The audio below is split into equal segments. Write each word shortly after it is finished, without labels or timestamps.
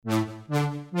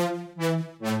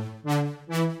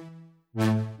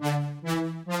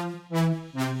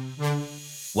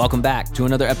Welcome back to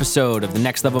another episode of the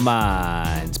Next Level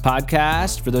Minds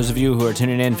podcast. For those of you who are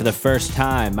tuning in for the first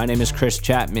time, my name is Chris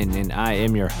Chapman and I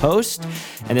am your host.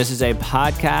 And this is a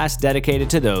podcast dedicated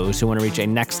to those who want to reach a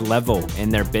next level in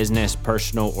their business,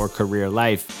 personal, or career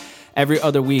life. Every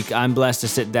other week, I'm blessed to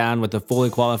sit down with a fully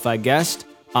qualified guest,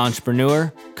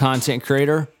 entrepreneur, content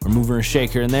creator, or mover and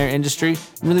shaker in their industry,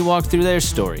 and really walk through their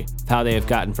story of how they have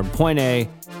gotten from point A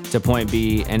to point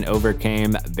B and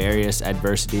overcame various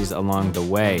adversities along the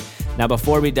way. Now,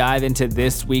 before we dive into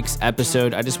this week's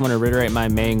episode, I just want to reiterate my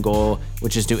main goal,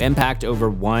 which is to impact over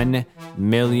 1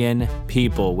 million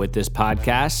people with this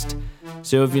podcast.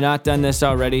 So if you've not done this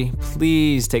already,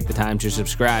 please take the time to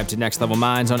subscribe to Next Level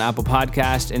Minds on Apple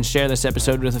Podcasts and share this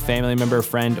episode with a family member,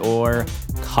 friend, or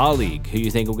colleague who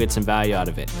you think will get some value out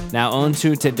of it. Now, on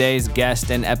to today's guest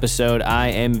and episode. I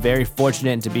am very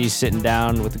fortunate to be sitting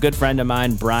down with a good friend of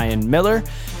mine, Brian Miller.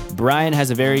 Brian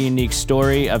has a very unique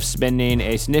story of spending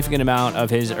a significant amount of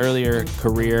his earlier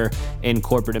career in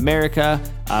corporate America,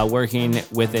 working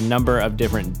with a number of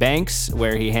different banks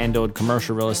where he handled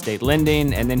commercial real estate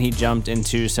lending, and then he jumped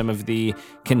into some of the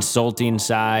consulting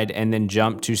side and then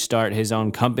jumped to start his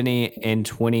own company in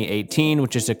 2018,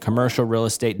 which is a commercial real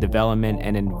estate development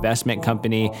and investment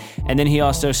company. And then he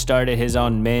also started his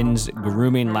own men's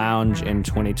grooming lounge in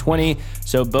 2020.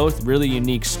 So both really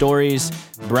unique stories.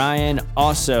 Brian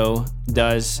also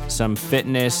does some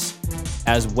fitness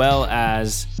as well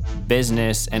as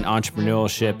business and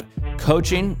entrepreneurship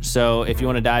coaching. So if you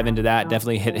want to dive into that,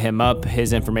 definitely hit him up.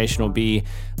 His information will be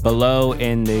below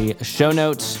in the show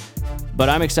notes. But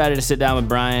I'm excited to sit down with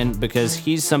Brian because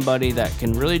he's somebody that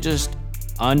can really just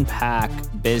unpack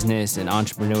business and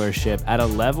entrepreneurship at a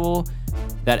level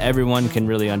that everyone can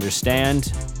really understand.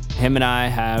 Him and I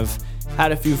have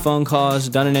had a few phone calls,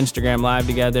 done an Instagram live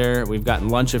together. We've gotten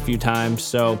lunch a few times.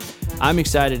 So I'm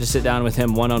excited to sit down with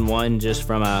him one-on-one just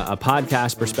from a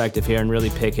podcast perspective here and really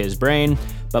pick his brain.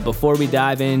 But before we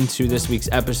dive into this week's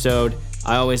episode,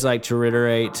 I always like to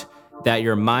reiterate that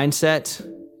your mindset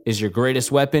is your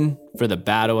greatest weapon for the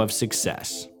battle of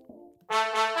success.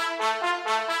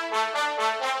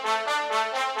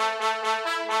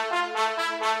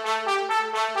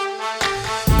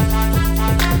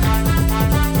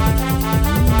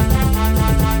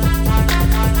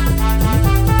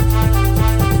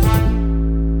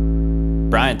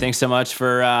 Brian, thanks so much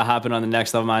for hopping on the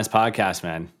Next Level Minds podcast,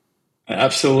 man.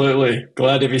 Absolutely.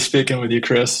 Glad to be speaking with you,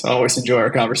 Chris. I always enjoy our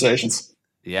conversations.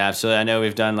 Yeah, absolutely. I know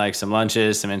we've done like some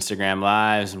lunches, some Instagram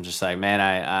lives. I'm just like, man,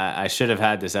 I should have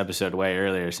had this episode way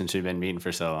earlier since we've been meeting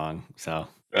for so long. So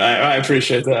I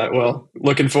appreciate that. Well,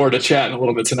 looking forward to chatting a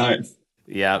little bit tonight.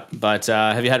 Yeah, but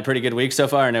have you had a pretty good week so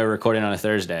far? I know we're recording on a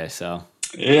Thursday, so.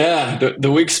 Yeah,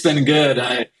 the week's been good.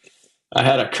 I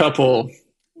had a couple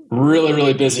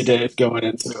really busy days going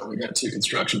into it. We got 2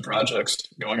 construction projects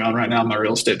going on right now in my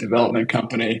real estate development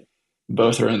company.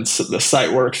 Both are in the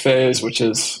site work phase, which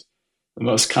is the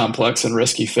most complex and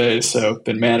risky phase. So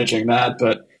been managing that,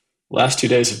 but last 2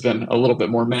 days have been a little bit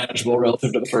more manageable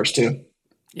relative to the first 2.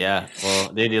 Yeah. Well,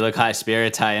 dude, you look high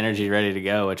spirits, high energy, ready to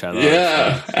go, which I love.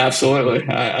 Yeah, so. Absolutely.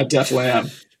 I definitely am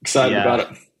excited about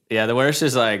it. Yeah, the worst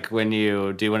is like when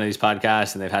you do one of these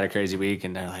podcasts and they've had a crazy week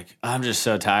and they're like, I'm just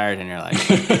so tired. And you're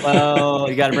like, well,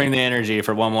 you got to bring the energy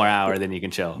for 1 more hour, then you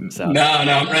can chill. So No,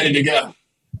 I'm ready to go.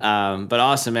 But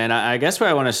awesome, man. I guess where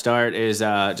I want to start is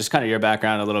just kind of your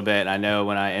background a little bit. I know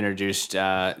when I introduced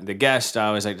the guest, I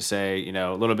always like to say,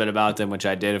 a little bit about them, which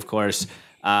I did, of course.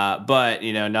 But,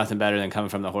 nothing better than coming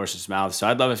from the horse's mouth. So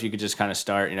I'd love if you could just kind of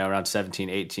start, around 17,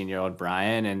 18-year-old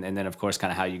Brian, and then, of course,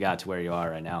 kind of how you got to where you are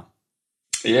right now.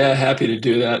 Yeah, happy to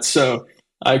do that. So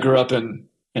I grew up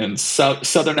in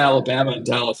southern Alabama and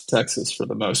Dallas, Texas for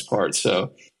the most part.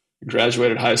 So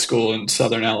graduated high school in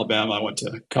southern Alabama. I went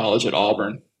to college at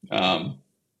Auburn. And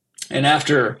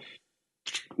after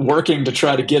working to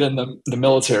try to get in the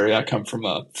military, I come from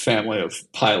a family of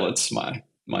pilots. My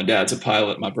dad's a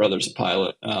pilot. My brother's a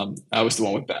pilot. I was the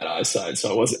one with bad eyesight,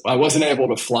 so I wasn't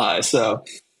able to fly. So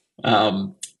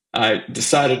I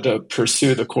decided to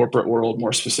pursue the corporate world,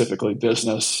 more specifically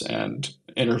business, and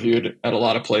interviewed at a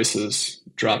lot of places,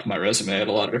 dropped my resume at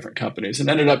a lot of different companies, and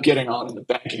ended up getting on in the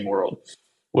banking world,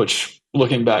 which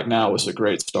looking back now was a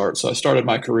great start. So I started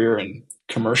my career in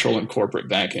commercial and corporate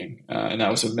banking, and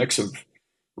that was a mix of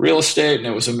real estate, and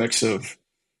it was a mix of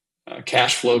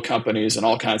cash flow companies and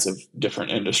all kinds of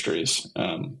different industries,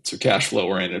 so cash flow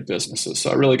oriented businesses. So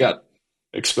I really got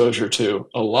exposure to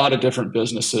a lot of different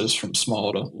businesses from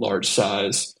small to large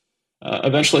size.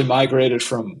 Eventually migrated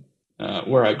from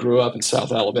where I grew up in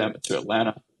South Alabama to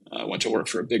Atlanta. I went to work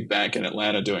for a big bank in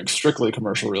Atlanta doing strictly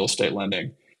commercial real estate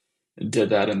lending. did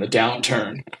that in the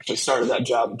downturn. Actually started that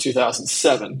job in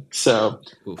 2007. So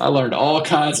Oof. I learned all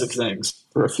kinds of things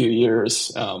for a few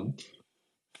years,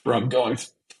 from going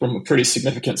from a pretty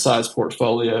significant size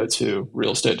portfolio to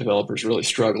real estate developers really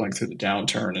struggling through the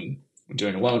downturn and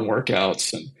doing loan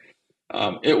workouts.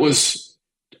 And it was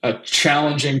a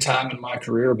challenging time in my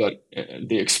career, but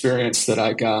the experience that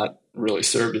I got really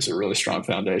served as a really strong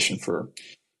foundation for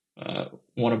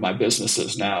one of my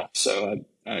businesses now. So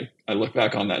I look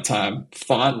back on that time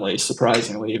fondly,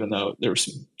 surprisingly, even though there were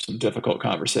some difficult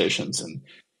conversations and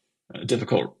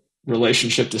difficult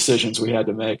relationship decisions we had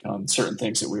to make on certain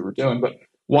things that we were doing. But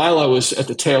while I was at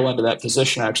the tail end of that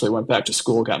position, I actually went back to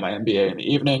school, got my MBA in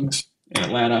the evenings in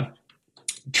Atlanta,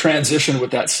 transitioned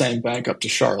with that same bank up to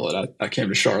Charlotte. I came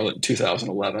to Charlotte in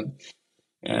 2011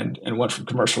 and went from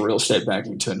commercial real estate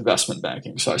banking to investment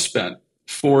banking. So I spent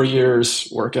 4 years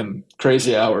working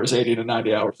crazy hours, 80 to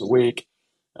 90 hours a week,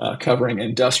 covering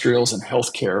industrials and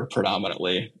healthcare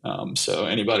predominantly. So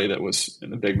anybody that was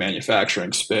in the big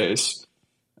manufacturing space.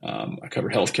 I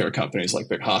covered healthcare companies like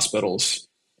big hospitals,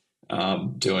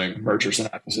 doing mergers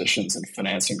and acquisitions and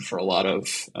financing for a lot of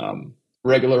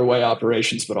regular way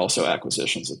operations, but also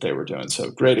acquisitions that they were doing.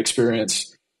 So great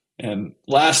experience. And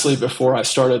lastly, before I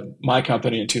started my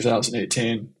company in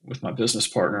 2018 with my business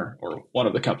partner, or one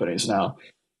of the companies now,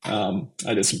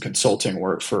 I did some consulting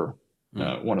work for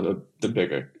one of the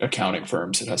big accounting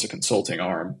firms that has a consulting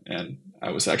arm. And I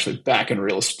was actually back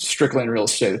in strictly in real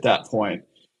estate at that point,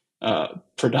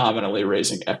 predominantly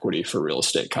raising equity for real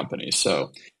estate companies.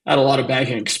 So I had a lot of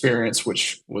banking experience,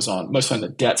 which was mostly on the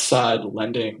debt side,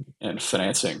 lending and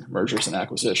financing mergers and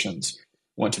acquisitions.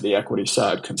 Went to the equity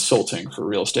side, consulting for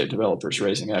real estate developers,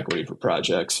 raising equity for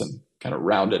projects, and kind of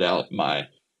rounded out my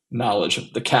knowledge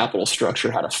of the capital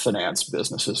structure, how to finance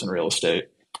businesses in real estate.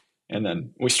 And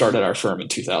then we started our firm in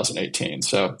 2018.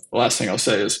 So the last thing I'll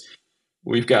say is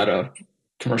we've got a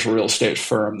commercial real estate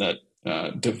firm that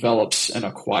develops and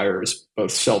acquires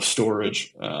both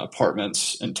self-storage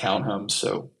apartments and townhomes.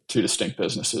 So two distinct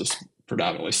businesses,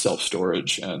 predominantly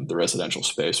self-storage and the residential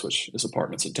space, which is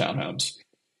apartments and townhomes.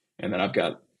 And then I've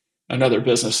got another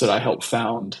business that I helped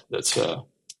found that's a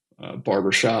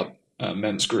barbershop,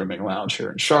 men's grooming lounge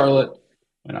here in Charlotte.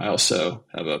 And I also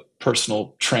have a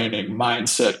personal training,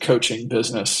 mindset coaching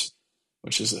business,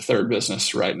 which is the third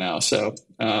business right now. So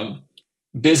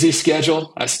busy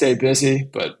schedule. I stay busy,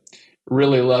 but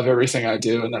really love everything I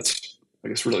do. And that's, I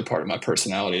guess, really part of my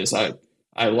personality is I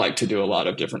like to do a lot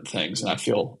of different things. And I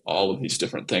feel all of these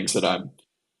different things that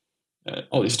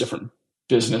all these different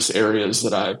business areas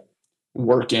that I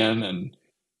work in and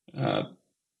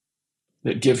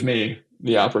that give me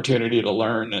the opportunity to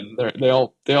learn. And they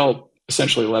all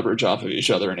essentially leverage off of each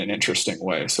other in an interesting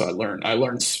way. So I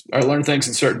learn things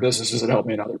in certain businesses that help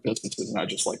me in other businesses. And I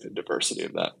just like the diversity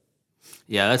of that.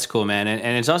 Yeah, that's cool, man.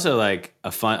 And it's also like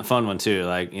a fun one too.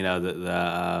 Like,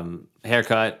 the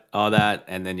haircut, all that.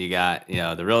 And then you got,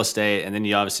 the real estate, and then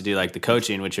you obviously do like the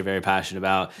coaching, which you're very passionate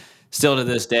about. Still to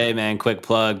this day, man, quick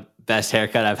plug, best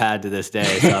haircut I've had to this day.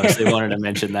 So obviously wanted to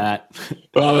mention that.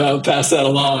 Well, I'll pass that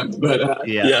along. But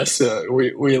yes,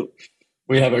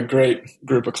 we have a great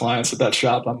group of clients at that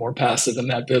shop. I'm more passive in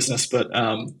that business, but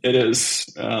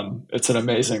it's an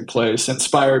amazing place,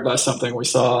 inspired by something we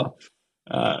saw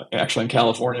actually in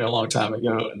California a long time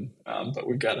ago. But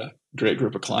we've got a great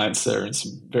group of clients there and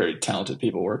some very talented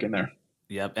people working there.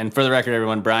 Yep. And for the record,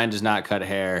 everyone, Brian does not cut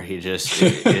hair. He just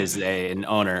is an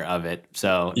owner of it.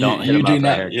 So don't hit him up for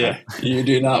a haircut. Yeah, you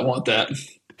do not want that.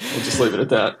 We'll just leave it at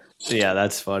that. Yeah,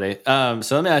 that's funny.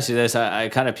 So let me ask you this. I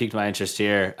kind of piqued my interest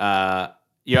here.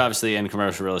 You're obviously in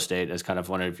commercial real estate as kind of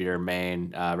one of your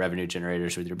main revenue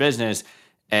generators with your business.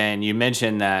 And you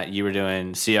mentioned that you were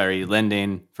doing CRE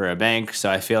lending for a bank. So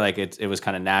I feel like it was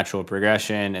kind of natural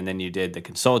progression. And then you did the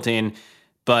consulting.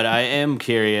 But I am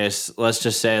curious, let's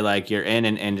just say like you're in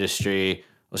an industry,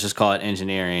 let's just call it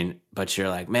engineering, but you're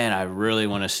like, man, I really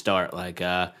want to start like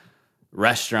a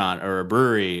restaurant or a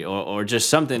brewery or just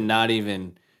something not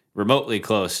even remotely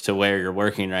close to where you're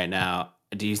working right now.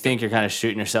 Do you think you're kind of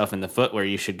shooting yourself in the foot where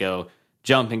you should go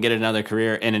jump and get another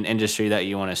career in an industry that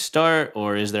you want to start,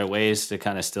 or is there ways to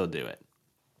kind of still do it?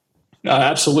 No, I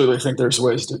absolutely think there's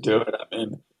ways to do it. I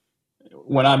mean,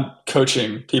 when I'm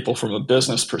coaching people from a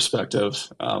business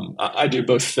perspective, I do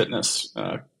both fitness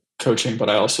coaching, but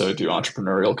I also do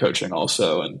entrepreneurial coaching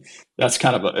also. And that's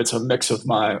it's a mix of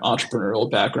my entrepreneurial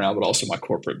background, but also my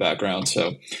corporate background.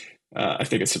 So I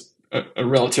think it's a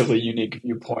relatively unique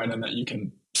viewpoint, and that you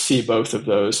can see both of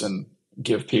those and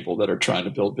give people that are trying to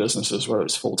build businesses, whether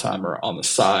it's full-time or on the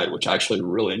side, which I actually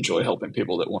really enjoy helping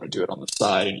people that want to do it on the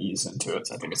side and ease into it.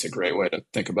 So I think it's a great way to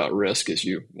think about risk as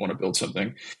you want to build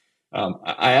something.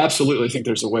 I absolutely think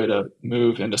there's a way to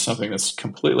move into something that's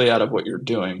completely out of what you're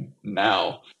doing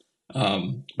now.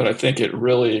 But I think it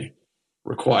really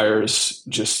requires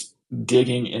just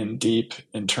digging in deep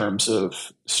in terms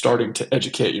of starting to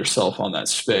educate yourself on that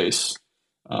space.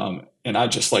 And I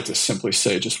just like to simply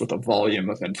say, just with a volume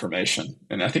of information.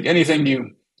 And I think anything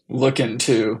you look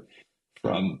into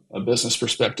from a business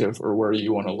perspective or where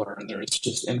you want to learn, there's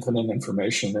just infinite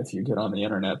information if you get on the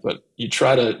internet. But you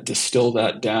try to distill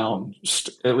that down,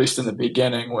 at least in the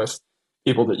beginning, with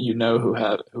people that you know who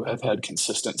have had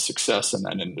consistent success in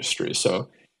that industry. So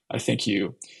I think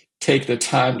you take the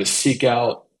time to seek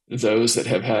out those that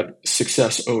have had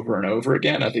success over and over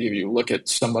again. I think if you look at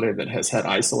somebody that has had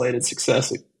isolated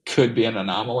success, it could be an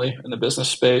anomaly in the business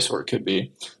space, or it could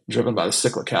be driven by the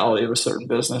cyclicality of a certain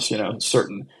business.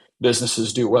 Certain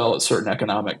businesses do well at certain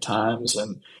economic times,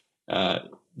 and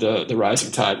the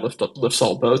rising tide lifts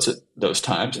all boats at those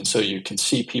times. And so you can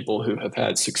see people who have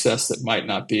had success that might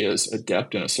not be as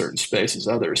adept in a certain space as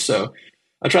others. So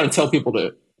I try to tell people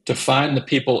to find the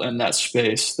people in that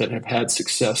space that have had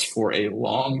success for a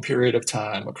long period of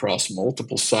time across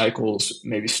multiple cycles,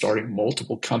 maybe starting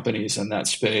multiple companies in that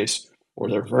space, or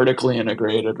they're vertically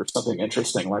integrated or something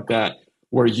interesting like that,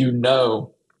 where you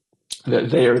know that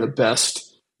they are the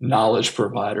best knowledge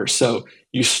provider. So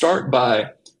you start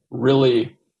by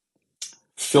really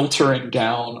filtering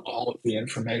down all of the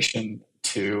information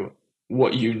to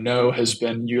what you know has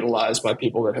been utilized by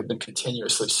people that have been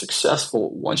continuously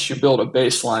successful. Once you build a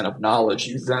baseline of knowledge,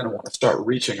 you then want to start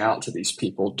reaching out to these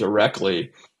people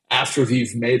directly after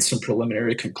you've made some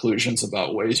preliminary conclusions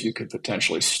about ways you could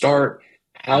potentially start,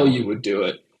 how you would do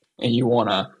it, and you want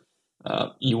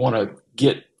to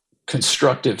get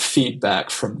constructive feedback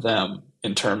from them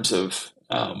in terms of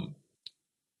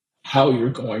how you're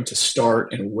going to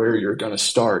start and where you're going to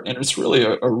start. And it's really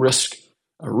a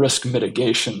risk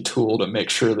mitigation tool to make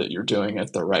sure that you're doing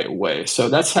it the right way. So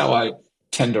that's how I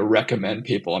tend to recommend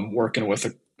people. I'm working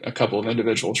with a couple of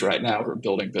individuals right now who are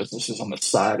building businesses on the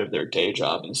side of their day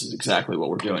job. And this is exactly what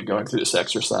we're doing, going through this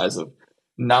exercise of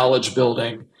knowledge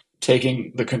building,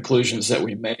 taking the conclusions that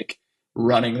we make,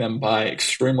 running them by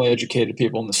extremely educated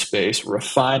people in the space,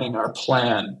 refining our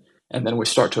plan, and then we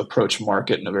start to approach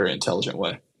market in a very intelligent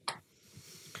way.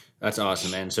 That's awesome,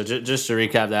 man. So just to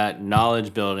recap that,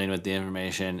 knowledge building with the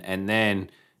information, and then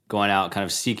going out kind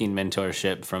of seeking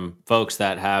mentorship from folks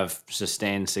that have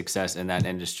sustained success in that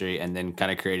industry, and then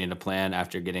kind of creating a plan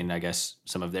after getting, I guess,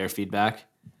 some of their feedback.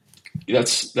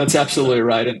 That's absolutely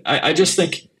right. And I just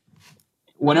think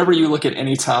whenever you look at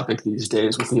any topic these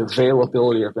days with the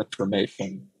availability of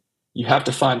information, you have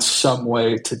to find some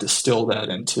way to distill that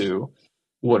into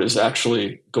what is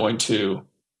actually going to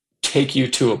take you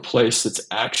to a place that's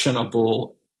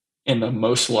actionable in the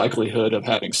most likelihood of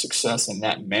having success in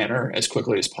that manner as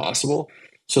quickly as possible.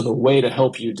 So the way to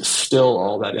help you distill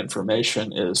all that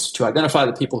information is to identify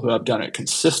the people who have done it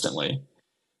consistently,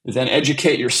 then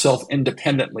educate yourself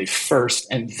independently first,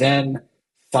 and then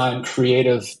find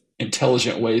creative,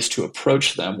 intelligent ways to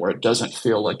approach them where it doesn't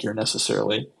feel like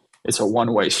it's a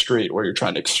one-way street where you're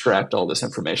trying to extract all this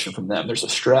information from them. There's a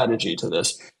strategy to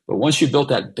this. But once you've built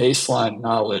that baseline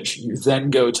knowledge, you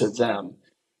then go to them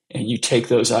and you take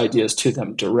those ideas to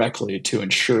them directly to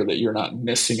ensure that you're not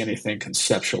missing anything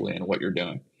conceptually in what you're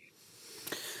doing.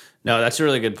 No, that's a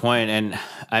really good point. And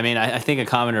I mean, I think a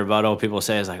common rebuttal people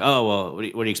say is like, oh, well, what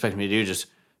do you expect me to do? Just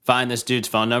find this dude's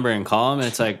phone number and call him? And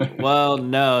it's like, well,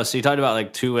 no. So you talked about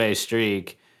like two-way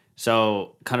streak.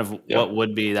 So kind of what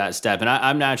would be that step? And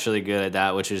I'm naturally good at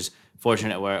that, which is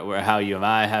fortunate where how you and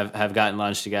I have gotten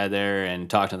lunch together and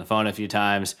talked on the phone a few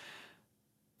times.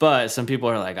 But some people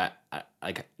are like,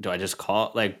 do I just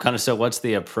call? Like, kind of, so what's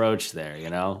the approach there, you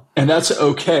know? And that's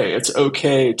okay. It's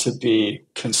okay to be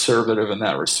conservative in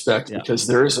that respect because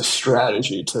there is a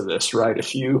strategy to this, right?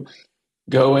 If you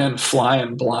go in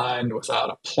flying blind without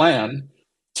a plan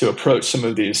to approach some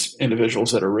of these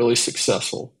individuals that are really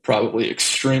successful, probably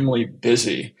extremely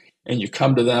busy, and you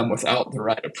come to them without the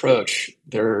right approach,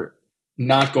 they're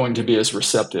not going to be as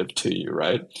receptive to you,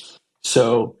 right?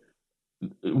 So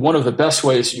one of the best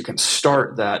ways you can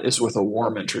start that is with a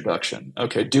warm introduction.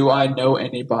 Okay, do I know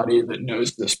anybody that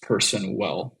knows this person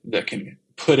well that can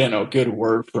put in a good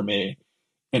word for me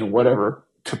in whatever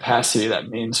capacity that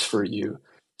means for you?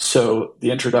 So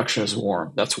the introduction is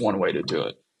warm. That's one way to do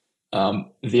it.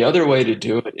 The other way to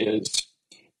do it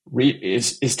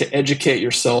is to educate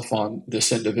yourself on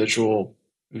this individual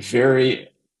very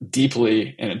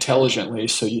deeply and intelligently,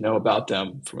 so you know about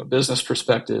them from a business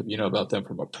perspective, you know about them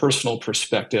from a personal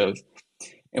perspective.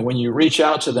 And when you reach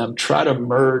out to them, try to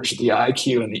merge the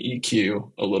IQ and the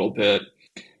EQ a little bit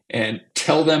and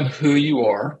tell them who you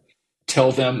are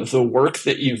tell them the work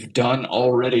that you've done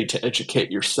already to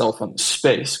educate yourself on the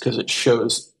space, because it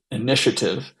shows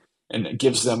initiative and it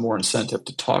gives them more incentive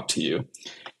to talk to you.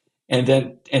 And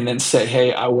then say,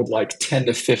 hey, I would like 10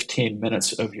 to 15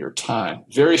 minutes of your time.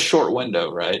 Very short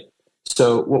window, right?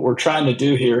 So what we're trying to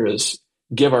do here is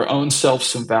give our own self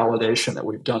some validation that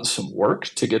we've done some work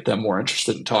to get them more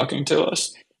interested in talking to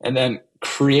us, and then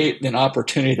create an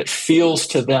opportunity that feels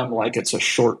to them like it's a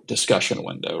short discussion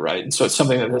window, right? And so it's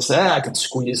something that they say, I can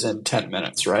squeeze in 10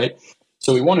 minutes, right?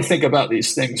 So we want to think about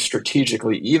these things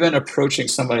strategically. Even approaching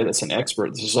somebody that's an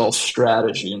expert, this is all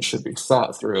strategy and should be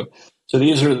thought through. So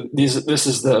this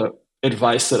is the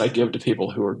advice that I give to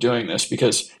people who are doing this,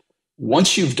 because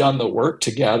once you've done the work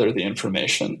to gather the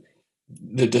information,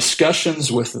 the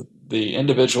discussions with the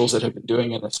individuals that have been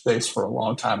doing in this space for a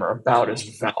long time are about as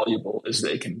valuable as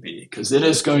they can be, because it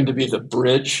is going to be the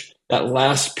bridge, that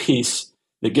last piece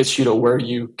that gets you to where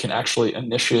you can actually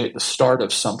initiate the start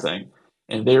of something.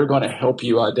 And they're going to help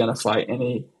you identify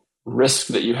any risk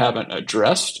that you haven't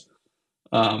addressed,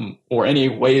 or any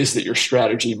ways that your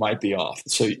strategy might be off.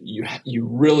 So you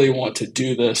really want to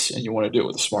do this, and you want to do it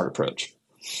with a smart approach.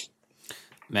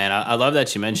 Man, I love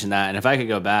that you mentioned that. And if I could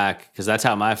go back, because that's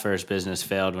how my first business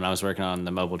failed when I was working on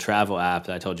the mobile travel app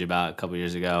that I told you about a couple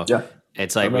years ago. Yeah.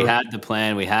 It's like we had the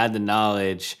plan, we had the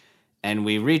knowledge, and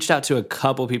we reached out to a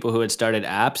couple people who had started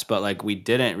apps, but like we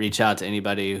didn't reach out to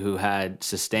anybody who had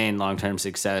sustained long-term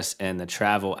success in the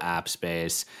travel app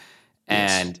space.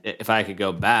 And if I could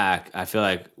go back, I feel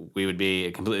like we would be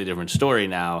a completely different story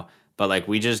now. But like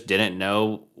we just didn't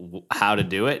know how to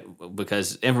do it,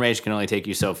 because information can only take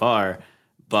you so far.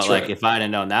 But like if I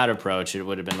hadn't known that approach, it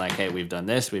would have been like, hey, we've done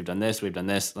this, we've done this, we've done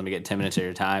this. Let me get 10 minutes of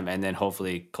your time, and then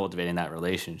hopefully cultivating that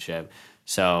relationship.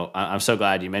 So I'm so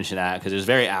glad you mentioned that, because there's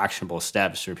very actionable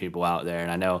steps for people out there. And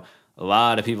I know a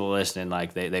lot of people listening,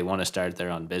 like they want to start their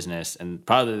own business, and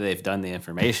probably they've done the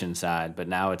information side, but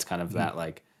now it's kind of that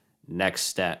like next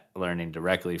step, learning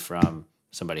directly from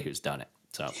somebody who's done it.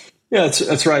 So yeah,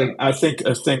 that's right. I think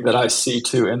a thing that I see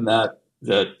too in that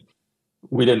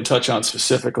we didn't touch on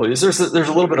specifically is there's a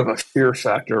little bit of a fear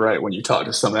factor, right? When you talk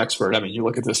to some expert, I mean, you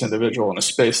look at this individual in a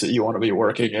space that you want to be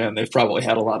working in, they've probably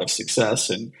had a lot of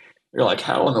success, and you're like,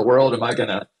 how in the world am I going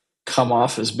to come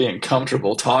off as being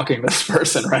comfortable talking to this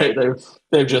person, right?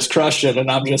 They've just crushed it, and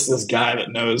I'm just this guy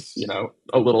that knows,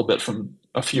 a little bit from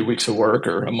a few weeks of work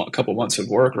or a couple months of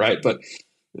work, right? But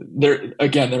there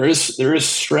is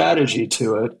strategy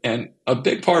to it, and a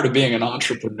big part of being an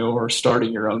entrepreneur,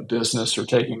 starting your own business or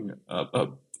taking a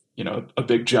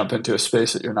big jump into a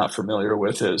space that you're not familiar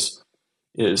with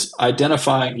is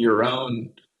identifying your own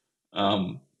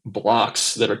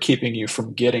blocks that are keeping you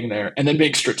from getting there, and then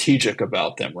being strategic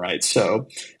about them, right? So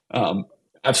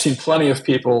I've seen plenty of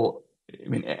people. I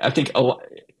mean, I think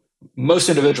most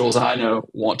individuals I know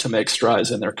want to make strides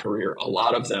in their career. A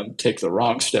lot of them take the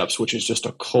wrong steps, which is just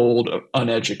a cold,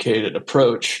 uneducated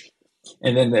approach,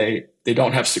 and then they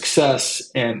don't have success,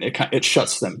 and it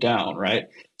shuts them down, right?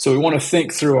 So we want to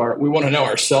think through we want to know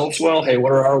ourselves well. Hey,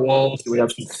 what are our walls? Do we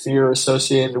have some fear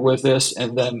associated with this?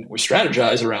 And then we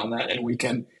strategize around that, and we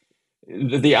can.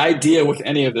 The idea with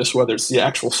any of this, whether it's the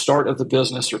actual start of the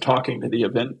business or talking to the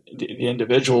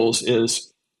individuals,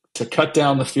 is to cut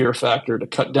down the fear factor, to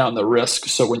cut down the risk.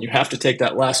 So when you have to take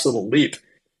that last little leap,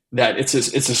 that it's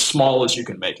as small as you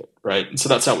can make it, right? And so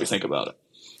that's how we think about it.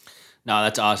 No,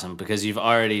 that's awesome, because you've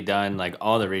already done like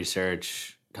all the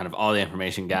research, kind of all the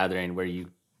information gathering, where you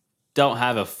don't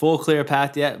have a full clear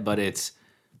path yet, but it's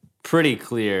pretty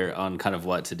clear on kind of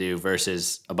what to do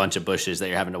versus a bunch of bushes that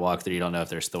you're having to walk through. You don't know if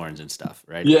there's thorns and stuff,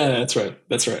 right? Yeah, that's right.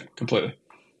 That's right. Completely.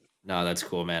 No, that's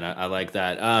cool, man. I like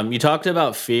that. You talked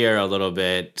about fear a little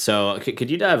bit. So could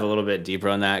you dive a little bit deeper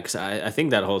on that? Because I think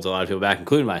that holds a lot of people back,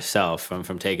 including myself,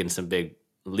 from taking some big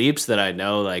leaps that I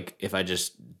know, like, if I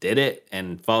just did it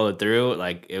and followed through,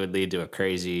 like, it would lead to a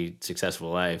crazy,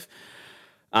 successful life.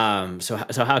 So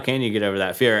how can you get over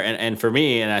that fear? And for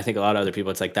me, and I think a lot of other people,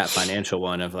 it's like that financial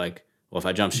one of like, well, if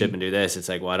I jump ship and do this, it's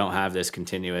like, well, I don't have this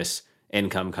continuous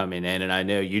income coming in. And I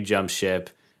know you jump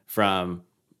ship from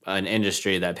an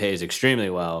industry that pays extremely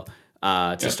well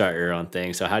to start your own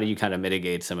thing. So how do you kind of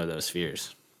mitigate some of those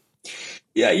fears?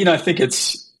 Yeah, I think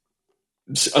it's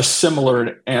a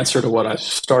similar answer to what I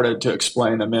started to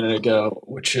explain a minute ago,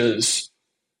 which is,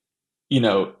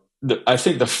 I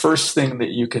think the first thing that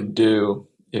you can do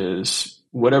is,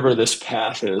 whatever this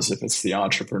path is, if it's the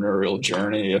entrepreneurial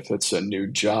journey, if it's a new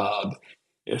job,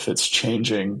 if it's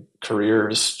changing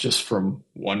careers just from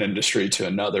one industry to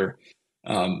another,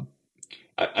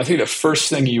 I think the first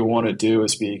thing you want to do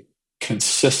is be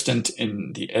consistent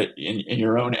in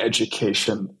your own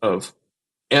education of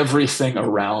everything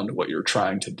around what you're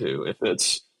trying to do. If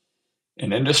it's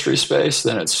an industry space,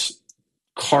 then it's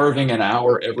carving an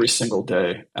hour every single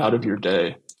day out of your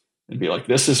day and be like,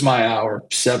 this is my hour,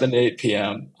 7 to 8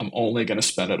 p.m. I'm only going to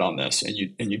spend it on this. And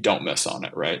you don't miss on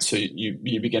it, right? So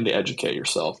you begin to educate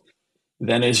yourself.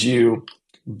 Then as you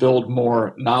build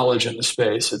more knowledge in the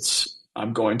space,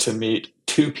 I'm going to meet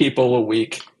 2 people a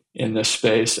week in this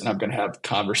space, and I'm going to have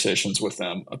conversations with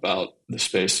them about the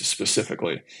space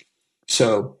specifically.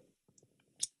 So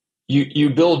you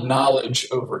build knowledge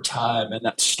over time, and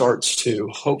that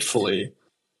hopefully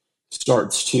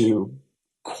starts to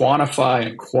quantify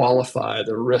and qualify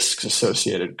the risks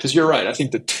associated. Because you're right, I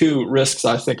think the 2 risks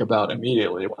I think about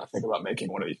immediately when I think about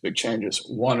making one of these big changes,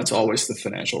 one, it's always the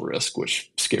financial risk,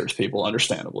 which scares people,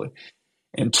 understandably.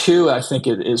 And 2, I think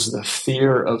it is the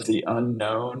fear of the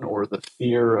unknown, or the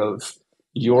fear of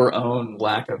your own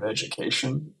lack of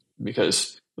education.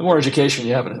 Because the more education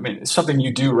you have, I mean, it's something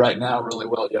you do right now really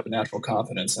well. You have a natural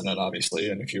confidence in it, obviously.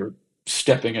 And if you're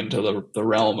stepping into the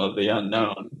realm of the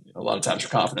unknown, a lot of times your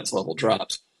confidence level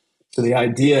drops. So the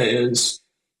idea is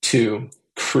to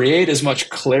create as much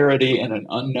clarity in an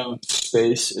unknown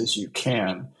space as you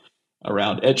can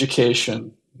around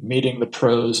education, meeting the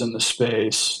pros in the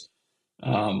space,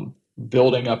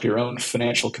 building up your own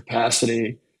financial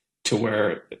capacity to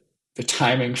where the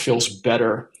timing feels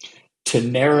better, to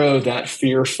narrow that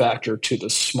fear factor to the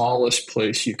smallest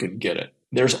place you can get it.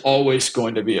 There's always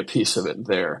going to be a piece of it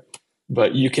there,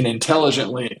 but you can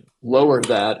intelligently lower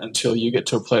that until you get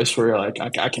to a place where you're like,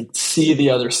 I can see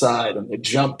the other side, and the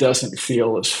jump doesn't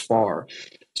feel as far.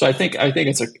 So I think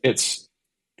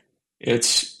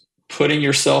it's putting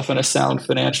yourself in a sound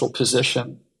financial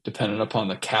position, dependent upon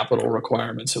the capital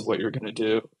requirements of what you're going to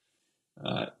do.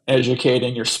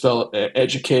 Educating yourself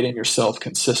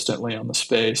consistently on the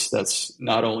space. That's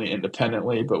not only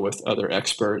independently, but with other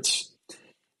experts.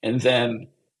 And then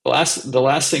the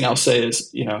last thing I'll say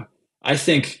is, I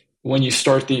think when you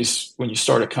start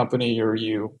a company or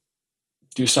you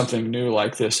do something new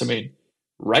like this, I mean,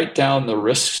 write down the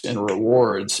risks and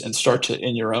rewards and start to,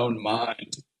 in your own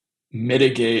mind,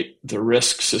 mitigate the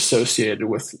risks associated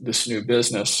with this new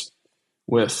business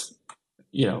with,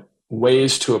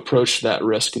 ways to approach that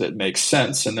risk that makes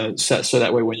sense. And so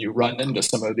that way, when you run into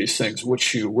some of these things,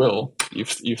 which you will,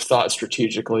 you've thought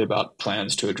strategically about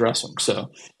plans to address them. So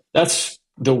that's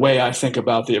the way I think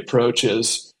about the approach.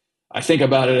 Is I think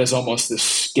about it as almost the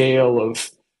scale of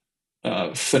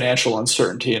financial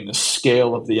uncertainty and the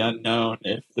scale of the unknown.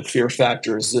 If the fear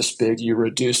factor is this big, you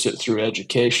reduce it through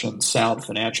education, sound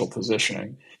financial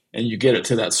positioning, and you get it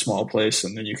to that small place,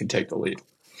 and then you can take the leap.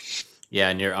 Yeah,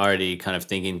 and you're already kind of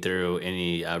thinking through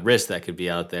any risks that could be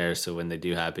out there. So when they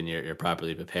do happen, you're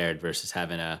properly prepared versus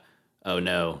having a oh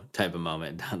no type of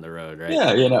moment down the road, right?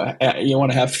 Yeah, you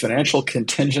want to have financial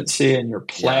contingency in your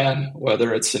plan,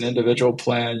 whether it's an individual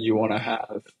plan. You want to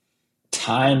have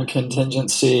time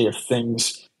contingency if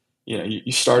things,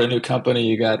 you start a new company,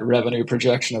 you got revenue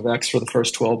projection of X for the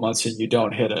first 12 months and you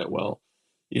don't hit it. Well,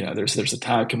 there's a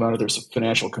time component, there's a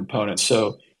financial component.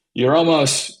 So you're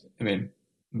almost,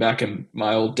 back in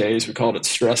my old days, we called it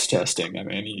stress testing. I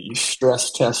mean, you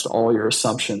stress test all your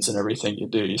assumptions and everything you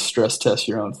do. You stress test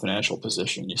your own financial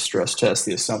position. You stress test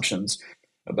the assumptions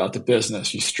about the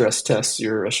business. You stress test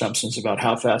your assumptions about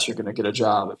how fast you're going to get a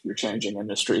job if you're changing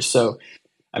industry. So,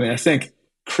 I think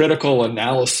critical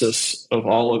analysis of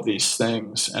all of these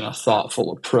things and a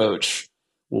thoughtful approach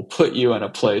will put you in a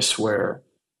place where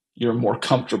you're more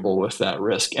comfortable with that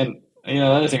risk. And the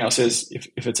other thing I'll say is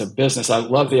if it's a business, I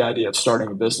love the idea of starting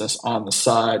a business on the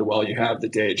side while you have the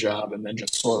day job and then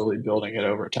just slowly building it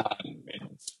over time.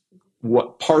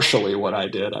 Partially what I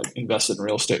did. I invested in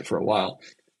real estate for a while.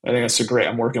 I think that's great.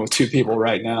 I'm working with 2 people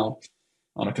right now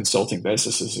on a consulting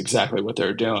basis. This is exactly what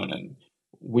they're doing. And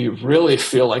we really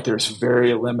feel like there's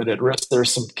very limited risk.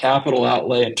 There's some capital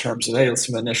outlay in terms of, let's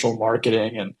some initial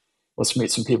marketing and let's meet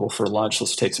some people for lunch.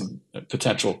 Let's take some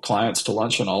potential clients to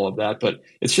lunch and all of that. But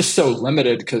it's just so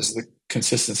limited because of the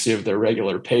consistency of their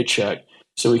regular paycheck.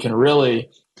 So we can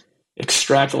really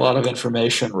extract a lot of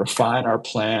information, refine our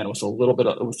plan with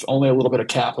only a little bit of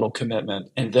capital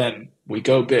commitment, and then we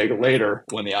go big later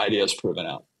when the idea is proven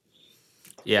out.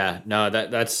 Yeah, no,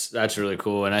 that's really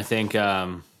cool. And I think,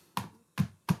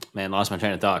 lost my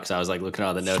train of thought because I was like looking at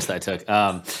all the notes that I took.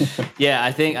 Yeah,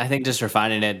 I think just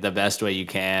refining it the best way you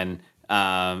can.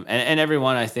 And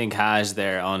everyone I think has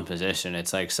their own position.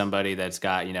 It's like somebody that's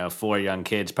got, 4 young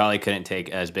kids probably couldn't take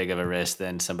as big of a risk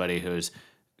than somebody who's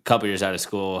a couple years out of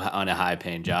school on a high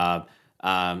paying job.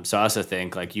 So I also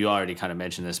think, like you already kind of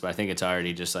mentioned this, but I think it's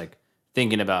already just like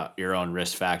thinking about your own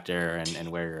risk factor and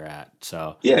where you're at.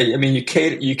 So Yeah, I mean, you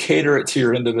cater it to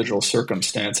your individual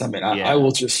circumstance. I mean, I yeah.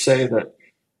 will just say that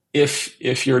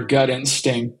if your gut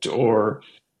instinct or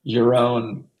your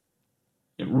own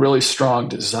really strong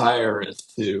desire is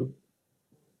to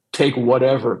take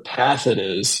whatever path it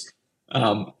is,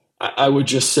 I would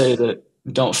just say that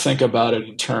don't think about it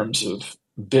in terms of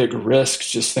big risks.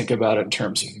 Just think about it in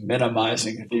terms of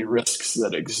minimizing the risks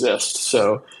that exist.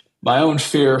 So, my own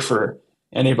fear for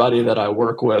anybody that I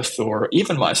work with, or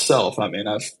even myself, I mean,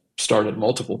 I've started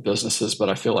multiple businesses, but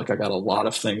I feel like I got a lot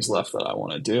of things left that I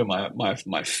want to do.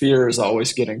 My fear is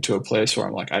always getting to a place where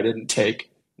I'm like, I didn't take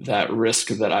that risk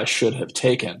that I should have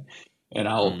taken. And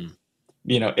I'll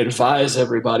Mm. advise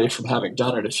everybody from having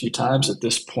done it a few times at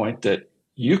this point that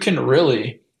you can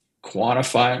really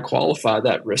quantify and qualify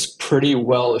that risk pretty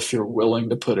well if you're willing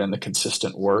to put in the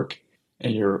consistent work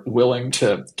and you're willing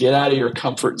to get out of your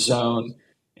comfort zone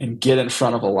and get in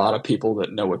front of a lot of people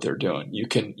that know what they're doing. You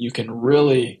can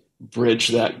really bridge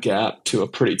that gap to a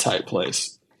pretty tight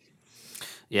place.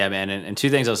 Yeah, man. And two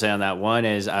things I'll say on that. One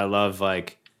is I love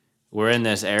like we're in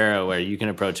this era where you can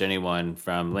approach anyone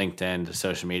from LinkedIn to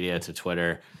social media to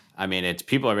Twitter. I mean, it's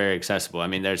people are very accessible. I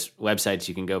mean, there's websites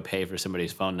you can go pay for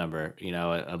somebody's phone number,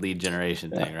 a lead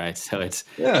generation Yeah. thing, right? So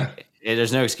Yeah.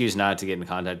 there's no excuse not to get in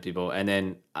contact with people. And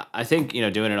then I think,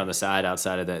 doing it on the side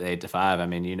outside of the 8 to 5, I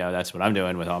mean, that's what I'm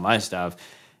doing with all my stuff.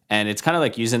 And it's kind of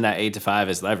like using that 8 to 5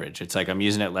 as leverage. It's like I'm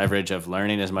using it leverage of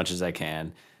learning as much as I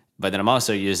can. But then I'm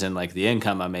also using like the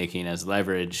income I'm making as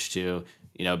leverage to,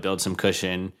 build some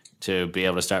cushion to be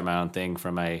able to start my own thing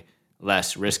from a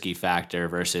less risky factor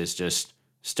versus just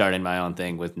starting my own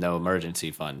thing with no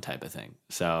emergency fund type of thing.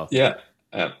 So Yeah,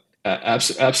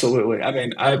 absolutely. I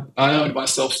mean, I owned my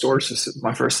first self storage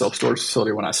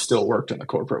facility when I still worked in the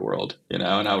corporate world, and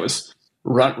I was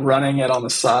running it on the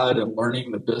side and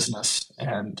learning the business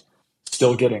and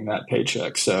still getting that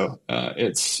paycheck. So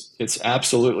it's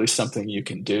absolutely something you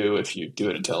can do if you do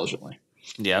it intelligently.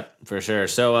 yep, for sure.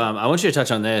 So I want you to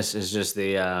touch on this is just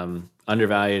the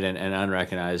undervalued and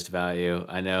unrecognized value.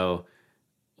 I know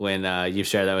when you've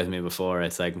shared that with me before,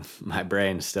 it's like my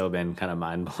brain's still been kind of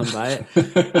mind blown by it.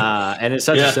 And it's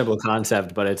such a Yeah, simple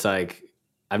concept, but it's like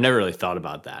I've never really thought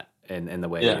about that in the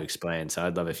way that you yeah. explain. So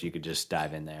I'd love if you could just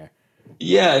dive in there.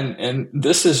 Yeah, and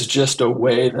this is just a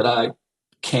way that I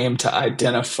came to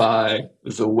identify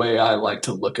the way I like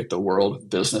to look at the world of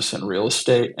business and real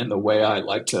estate and the way I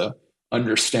like to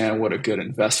understand what a good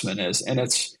investment is. And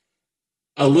it's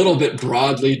a little bit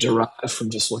broadly derived from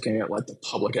just looking at like the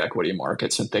public equity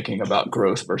markets and thinking about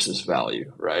growth versus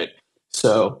value, right?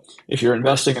 So if you're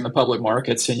investing in the public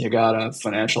markets and you got a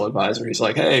financial advisor, he's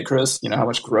like, "Hey, Chris, how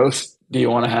much growth do you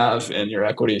want to have in your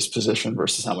equities position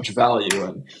versus how much value?"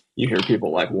 And you hear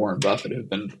people like Warren Buffett who've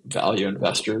been value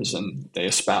investors and they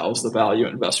espouse the value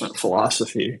investment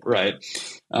philosophy, right?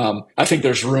 I think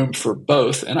there's room for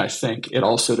both, and I think it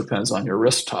also depends on your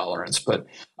risk tolerance. But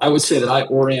I would say that I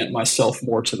orient myself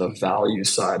more to the value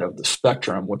side of the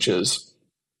spectrum, which is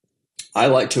I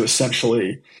like to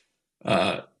essentially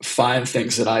find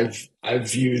things that I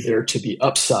view there to be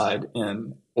upside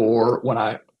in, or when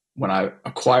I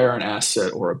acquire an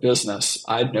asset or a business,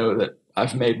 I know that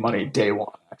I've made money day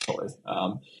one actually,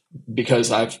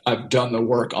 because I've done the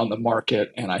work on the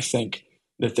market, and I think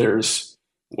that there's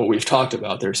what we've talked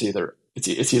about.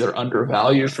 It's either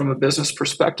undervalued from a business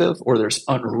perspective, or there's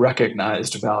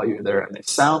unrecognized value there, and they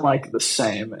sound like the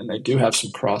same, and they do have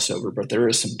some crossover, but there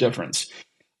is some difference.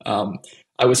 Um,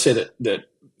 I would say that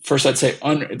first I'd say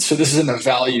so this is in the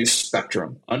value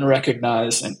spectrum: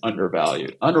 unrecognized and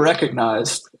undervalued.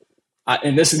 Unrecognized,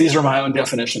 and these are my own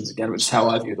definitions again, which is how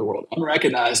I view the world.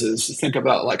 Unrecognized is think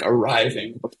about like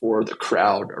arriving before the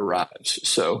crowd arrives.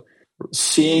 So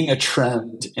seeing a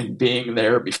trend and being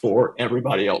there before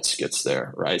everybody else gets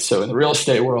there, right? So in the real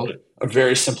estate world, a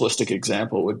very simplistic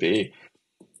example would be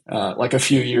like a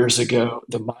few years ago,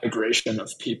 the migration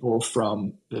of people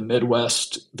from the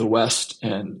Midwest, the West,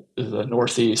 and the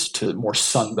Northeast to more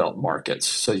Sun Belt markets.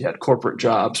 So you had corporate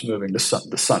jobs moving to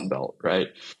the Sun Belt, right?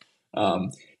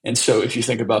 And so if you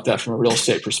think about that from a real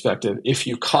estate perspective, if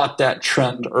you caught that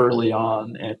trend early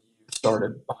on and you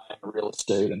started buying real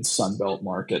estate in Sun Belt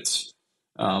markets,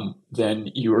 then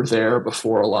you were there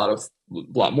before a lot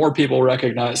more people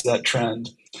recognized that trend,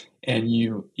 and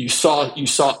you saw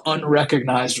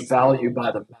unrecognized value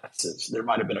by the masses. There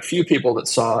might have been a few people that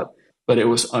saw it, but it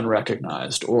was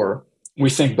unrecognized. Or we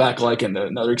think back, like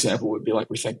another example would be like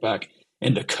we think back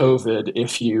into COVID.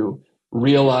 If you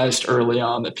realized early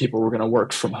on that people were going to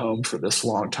work from home for this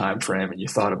long time frame, and you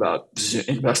thought about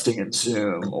investing in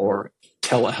Zoom or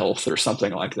telehealth or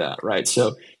something like that, right?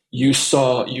 So you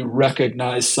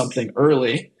recognized something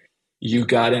early, you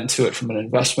got into it from an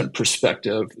investment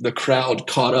perspective, the crowd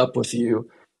caught up with you.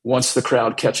 Once the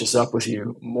crowd catches up with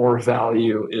you, more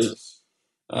value is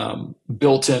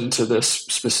built into this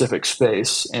specific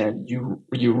space, and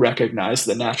you recognize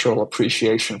the natural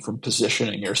appreciation from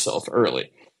positioning yourself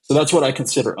early. So that's what I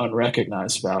consider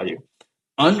unrecognized value.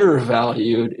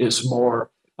 Undervalued is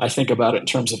more, I think about it in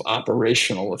terms of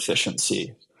operational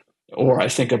efficiency, or I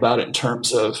think about it in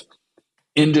terms of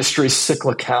industry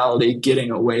cyclicality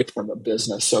getting away from a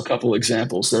business. So a couple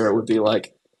examples there would be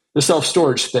like the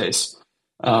self-storage space.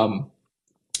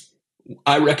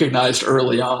 I recognized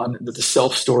early on that the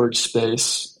self-storage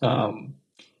space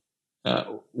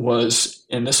was,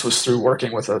 and this was through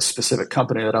working with a specific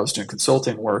company that I was doing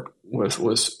consulting work with,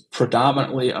 was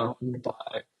predominantly owned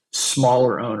by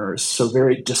smaller owners, so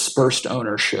very dispersed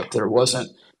ownership. There wasn't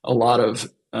a lot of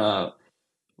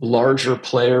larger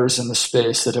players in the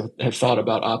space that have thought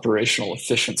about operational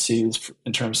efficiencies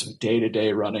in terms of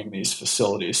day-to-day running these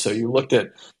facilities. So you looked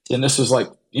at, and this was like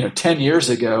 10 years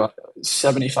ago,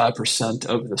 75%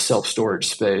 of the self-storage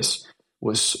space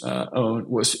was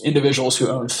individuals who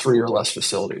owned 3 or less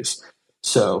facilities.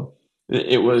 So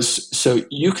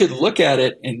you could look at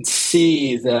it and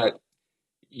see that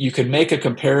you could make a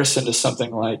comparison to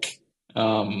something like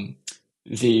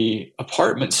the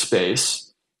apartment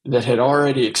space that had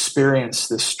already experienced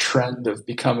this trend of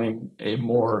becoming a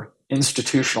more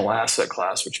institutional asset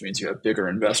class, which means you have bigger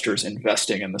investors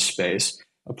investing in the space.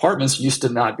 Apartments used to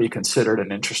not be considered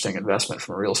an interesting investment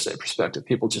from a real estate perspective.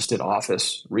 People just did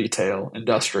office, retail,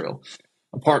 industrial.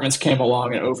 Apartments came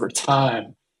along, and over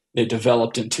time, they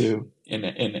developed into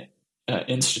an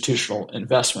institutional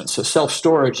investment. So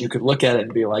self-storage, you could look at it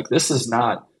and be like, this is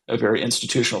not a very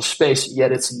institutional space,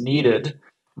 yet it's needed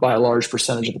by a large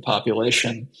percentage of the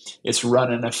population. It's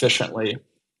run inefficiently.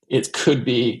 It could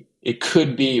be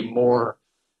more.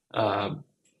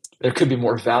 There could be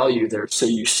more value there. So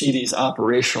you see these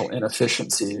operational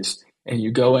inefficiencies, and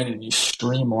you go in and you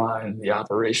streamline the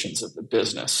operations of the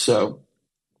business. So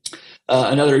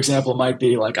another example might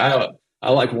be like I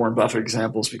like Warren Buffett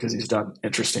examples because he's done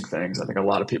interesting things. I think a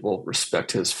lot of people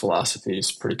respect his philosophy.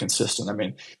 He's pretty consistent. I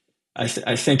mean, I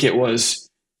think it was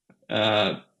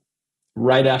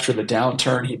right after the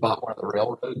downturn, he bought one of the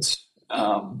railroads,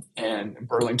 and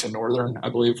Burlington Northern, I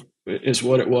believe, is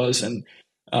what it was. And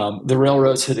the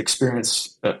railroads had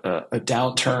experienced a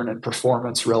downturn in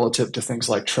performance relative to things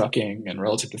like trucking and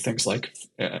relative to things like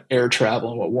air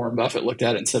travel. And what Warren Buffett looked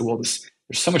at it and said, well, there's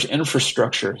so much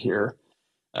infrastructure here.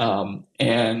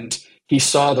 And he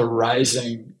saw the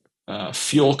rising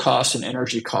fuel costs and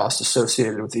energy costs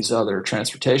associated with these other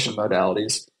transportation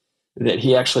modalities, that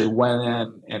he actually went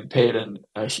in and paid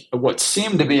what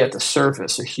seemed to be at the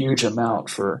surface a huge amount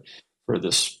for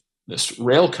this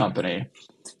rail company.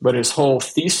 But his whole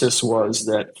thesis was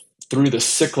that through the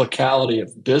cyclicality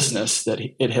of business, that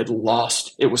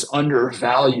it was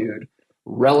undervalued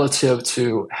relative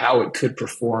to how it could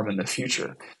perform in the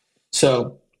future.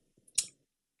 So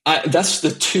that's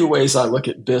the two ways I look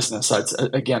at business.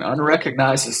 Again,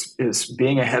 unrecognized is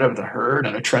being ahead of the herd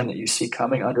and a trend that you see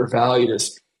coming. Undervalued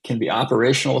can be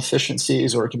operational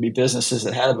efficiencies, or it can be businesses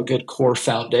that have a good core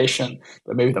foundation,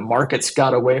 but maybe the market's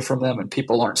got away from them and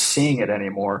people aren't seeing it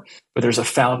anymore, but there's a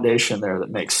foundation there that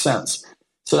makes sense.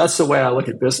 So that's the way I look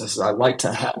at businesses. I like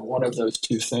to have one of those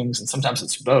two things, and sometimes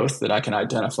it's both, that I can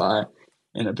identify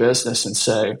in a business and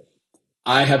say,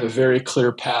 I have a very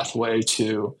clear pathway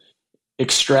to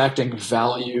extracting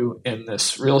value in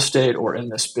this real estate or in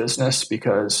this business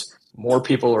because more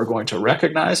people are going to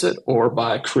recognize it, or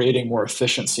by creating more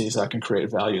efficiencies, I can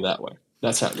create value that way.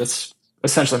 That's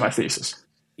essentially my thesis.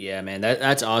 Yeah, man,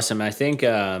 that's awesome. I think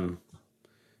I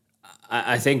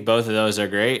think both of those are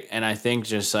great, and I think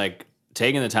just like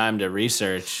taking the time to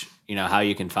research, how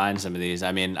you can find some of these.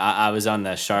 I mean, I was on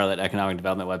the Charlotte Economic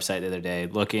Development website the other day,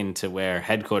 looking to where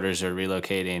headquarters are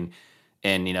relocating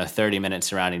in 30-minute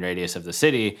surrounding radius of the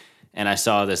city, and I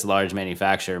saw this large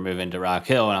manufacturer move into Rock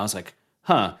Hill, and I was like,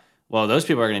 huh. Well, those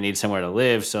people are going to need somewhere to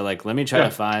live. So let me try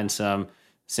to find some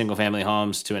single family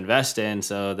homes to invest in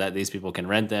so that these people can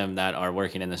rent them that are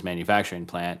working in this manufacturing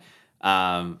plant.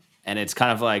 And it's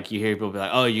kind of like you hear people be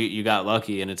like, oh, you got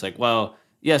lucky. And it's like, well,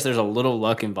 yes, there's a little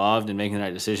luck involved in making the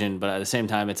right decision. But at the same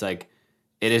time, it's like,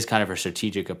 it is kind of a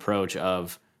strategic approach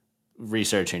of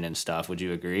researching and stuff. Would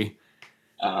you agree?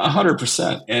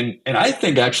 100%. And I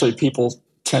think actually people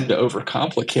tend to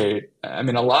overcomplicate. I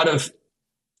mean, a lot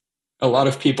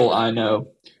of people I know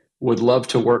would love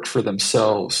to work for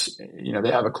themselves.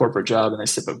 They have a corporate job and they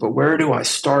say, but where do I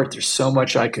start? There's so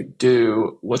much I could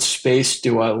do. What space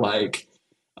do I like?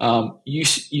 You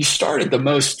start at the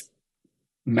most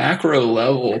macro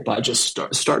level by just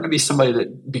starting to be somebody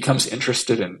that becomes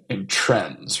interested in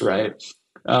trends, right?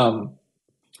 Um,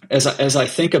 as I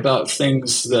think about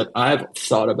things that I've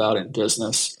thought about in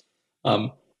business,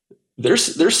 um,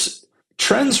 there's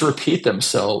trends repeat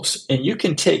themselves, and you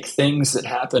can take things that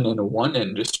happen in one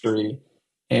industry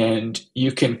and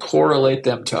you can correlate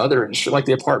them to other industry, like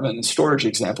the apartment and storage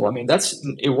example. I mean,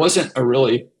 it wasn't a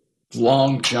really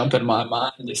long jump in my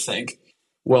mind to think,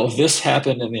 well, this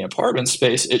happened in the apartment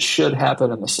space, it should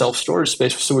happen in the self storage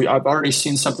space. So I've already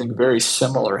seen something very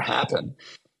similar happen.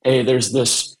 Hey, there's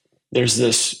this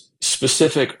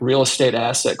specific real estate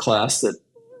asset class that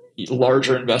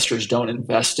larger investors don't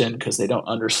invest in because they don't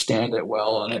understand it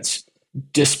well, and it's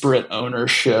disparate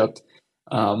ownership.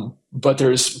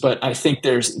 But I think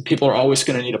people are always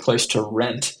going to need a place to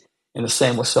rent. And the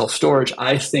same with self storage.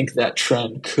 I think that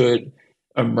trend could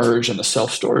emerge in the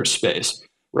self storage space,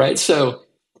 right? So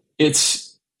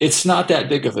it's not that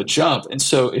big of a jump. And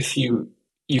so if you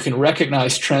can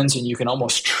recognize trends and you can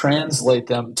almost translate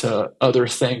them to other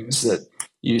things that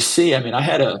you see. I mean, I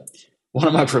had one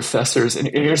of my professors, and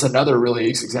here's another really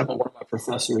easy example. One of my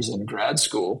professors in grad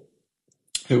school,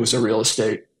 who was a real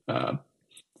estate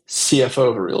CFO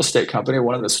of a real estate company,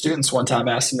 one of the students one time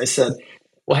asked him, they said,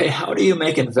 well, hey, how do you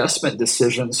make investment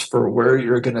decisions for where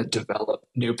you're going to develop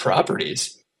new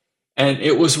properties? And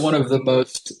it was one of the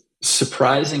most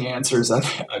surprising answers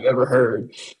I've ever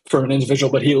heard from an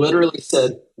individual. But he literally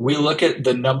said, we look at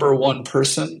the number one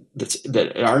person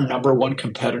that our number one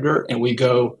competitor, and we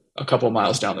go a couple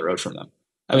miles down the road from them.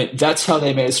 I mean, that's how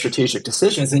they made strategic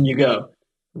decisions. And you go,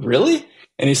 really?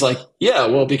 And he's like, yeah,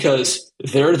 well, because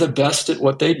they're the best at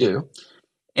what they do.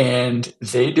 And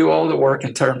they do all the work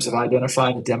in terms of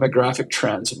identifying demographic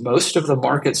trends. Most of the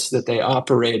markets that they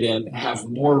operate in have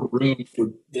more room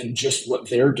than just what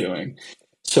they're doing.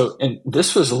 So, and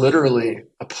this was literally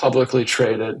a publicly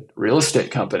traded real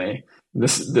estate company. The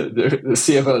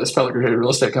CFO of this publicly traded real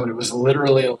estate company was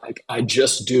literally like, I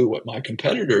just do what my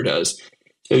competitor does.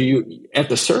 So you, at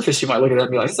the surface, you might look at that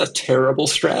and be like, it's a terrible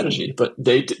strategy, but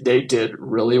they did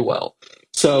really well.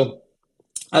 So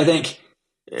I think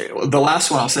the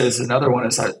last one I'll say is another one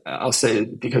is I'll say,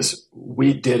 because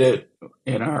we did it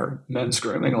in our men's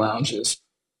grooming lounges,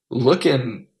 look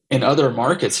in other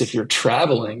markets. If you're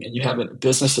traveling and you have a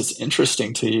business that's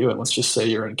interesting to you, and let's just say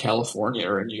you're in California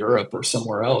or in Europe or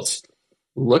somewhere else,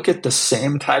 look at the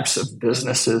same types of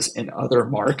businesses in other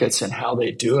markets and how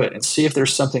they do it, and see if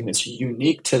there's something that's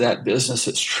unique to that business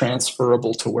that's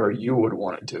transferable to where you would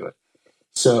want to do it.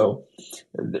 So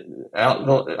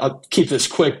I'll keep this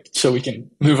quick so we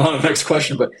can move on to the next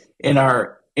question. But in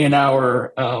our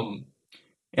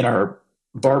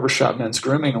barbershop men's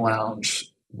grooming lounge,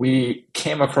 we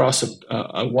came across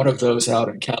one of those out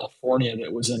in California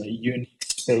that was in a unique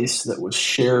space that was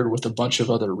shared with a bunch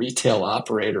of other retail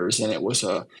operators, and it was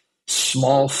a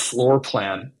small floor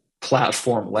plan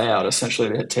platform layout. Essentially,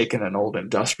 they had taken an old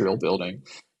industrial building,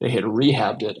 they had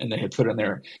rehabbed it, and they had put in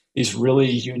there these really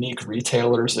unique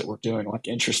retailers that were doing like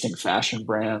interesting fashion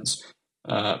brands,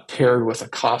 paired with a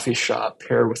coffee shop,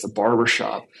 paired with a barber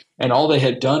shop. And all they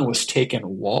had done was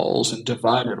taken walls and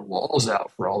divided walls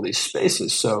out for all these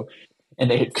spaces. So,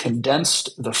 and they had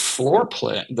condensed the floor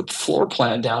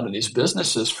plan down to these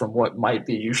businesses from what might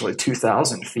be usually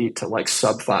 2,000 feet to like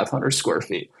sub 500 square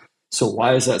feet. So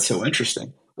why is that so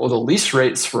interesting? Well, the lease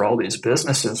rates for all these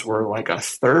businesses were like a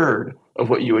third of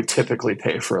what you would typically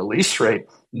pay for a lease rate,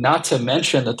 not to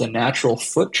mention that the natural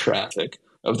foot traffic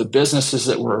of the businesses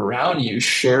that were around you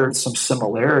shared some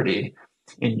similarity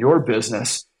in your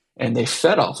business, and they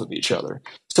fed off of each other.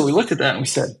 So we looked at that and we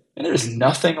said, and there's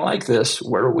nothing like this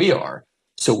where we are.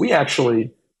 So we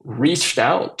actually reached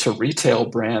out to retail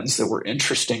brands that were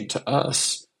interesting to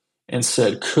us and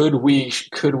said, could we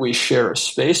share a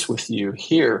space with you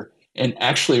here? And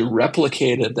actually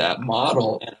replicated that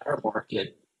model in our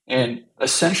market, and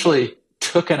essentially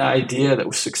took an idea that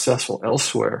was successful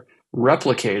elsewhere,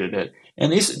 replicated it.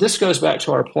 And this goes back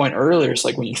to our point earlier. It's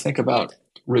like when you think about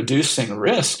reducing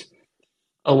risk,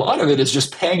 a lot of it is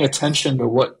just paying attention to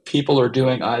what people are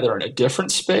doing either in a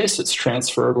different space that's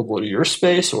transferable to your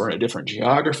space, or in a different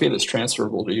geography that's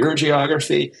transferable to your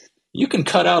geography. You can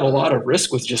cut out a lot of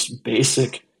risk with just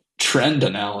basic trend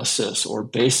analysis or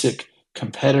basic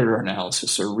competitor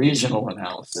analysis or regional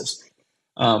analysis.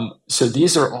 So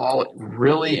these are all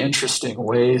really interesting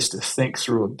ways to think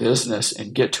through a business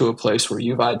and get to a place where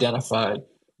you've identified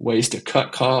ways to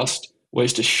cut cost,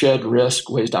 ways to shed risk,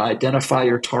 ways to identify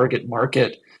your target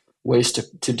market, ways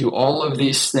to do all of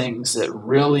these things that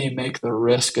really make the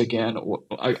risk, again,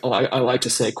 I like to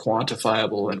say,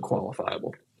 quantifiable and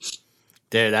qualifiable.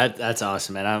 Dude, that's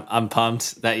awesome, man. I'm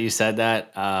pumped that you said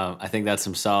that. I think that's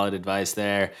some solid advice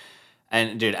there.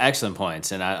 And dude, excellent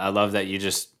points. And I love that you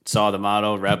just saw the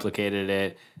model, replicated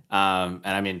it. And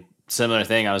I mean, similar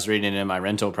thing. I was reading in my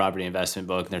rental property investment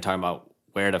book, and they're talking about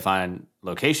where to find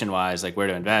location wise, like where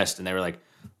to invest. And they were like,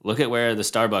 look at where the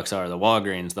Starbucks are, the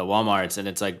Walgreens, the Walmarts, and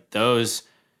it's like those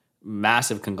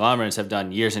massive conglomerates have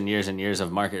done years and years and years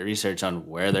of market research on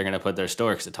where they're going to put their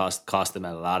store because cost them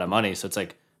a lot of money. So it's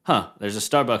like, there's a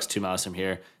Starbucks 2 miles from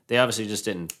here. They obviously just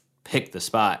didn't pick the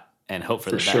spot and hope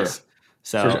for the sure. best.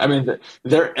 So, I mean,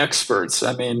 they're experts.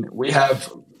 I mean, we have,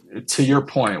 to your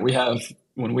point,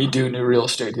 when we do new real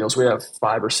estate deals, we have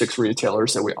 5 or 6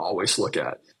 retailers that we always look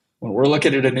at. When we're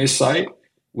looking at a new site,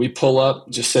 we pull up,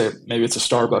 just say, maybe it's a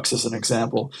Starbucks as an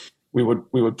example. We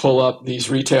would pull up these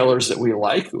retailers that we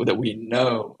like, that we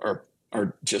know are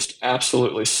just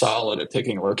absolutely solid at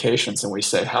picking locations. And we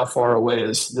say, how far away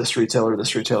is this retailer,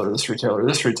 this retailer, this retailer,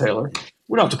 this retailer?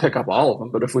 We don't have to pick up all of them,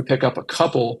 but if we pick up a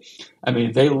couple, I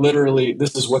mean, they literally,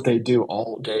 this is what they do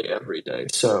all day, every day.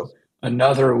 So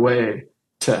another way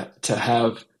to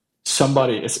have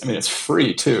somebody, it's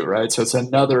free too, right? So it's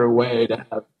another way to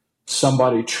have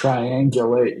somebody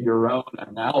triangulate your own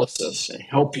analysis and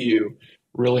help you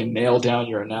really nail down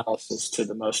your analysis to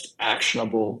the most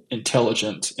actionable,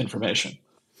 intelligent information.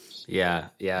 yeah,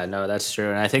 no, that's true.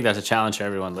 And I think that's a challenge for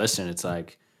everyone listening. It's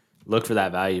like, look for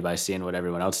that value by seeing what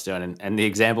everyone else is doing. And the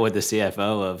example with the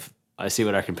CFO of, I see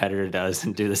what our competitor does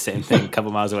and do the same thing a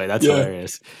couple miles away. That's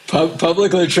hilarious.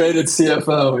 Publicly traded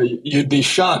CFO, you'd be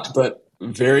shocked, but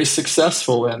very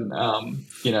successful. And,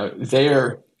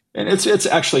 and it's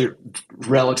actually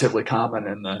relatively common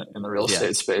in the real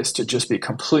estate space to just be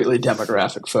completely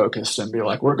demographic focused and be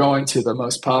like, we're going to the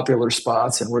most popular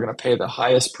spots and we're going to pay the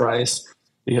highest price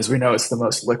because we know it's the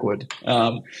most liquid.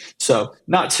 So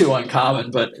not too uncommon,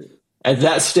 but at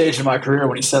that stage in my career,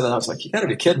 when he said that, I was like, you got to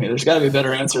be kidding me. There's got to be a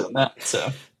better answer than that.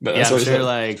 So, but I'm sure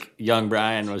like young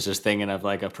Brian was just thinking of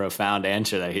like a profound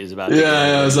answer that he was about to give.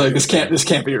 I was like, this can't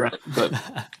be right. But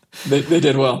they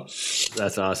did well.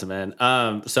 That's awesome, man.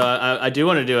 So I do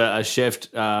want to do a shift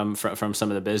from some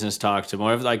of the business talk to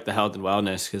more of like the health and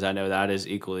wellness, because I know that is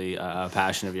equally a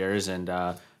passion of yours. And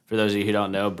for those of you who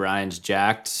don't know, Brian's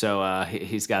jacked, so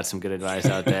he's got some good advice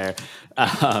out there.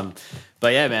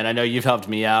 But yeah, man, I know you've helped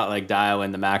me out, like dial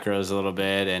in the macros a little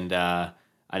bit, and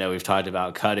I know we've talked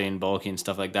about cutting, bulking,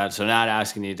 stuff like that. So not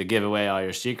asking you to give away all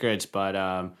your secrets,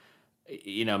 but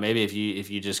maybe if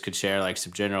you just could share like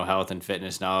some general health and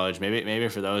fitness knowledge, maybe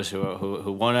for those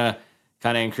who want to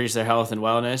kind of increase their health and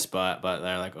wellness, but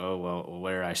they're like, oh well,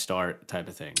 where do I start, type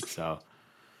of thing. So.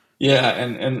 Yeah,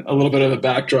 and a little bit of a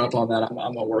backdrop on that.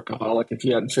 I'm a workaholic, if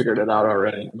you hadn't figured it out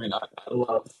already. I mean, I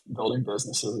love building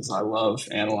businesses. I love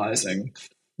analyzing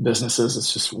businesses.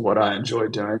 It's just what I enjoy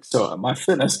doing. So my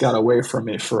fitness got away from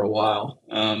me for a while.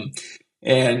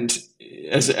 And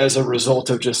as a result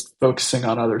of just focusing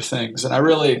on other things. And I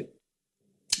really,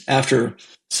 after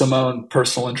some own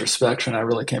personal introspection, I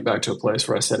really came back to a place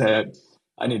where I said, hey,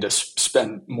 I need to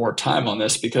spend more time on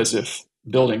this, because if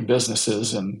building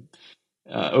businesses and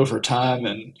over time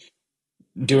and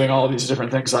doing all these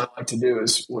different things I like to do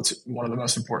is what's one of the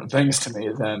most important things to me,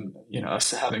 then,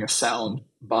 us having a sound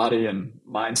body and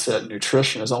mindset and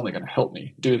nutrition is only going to help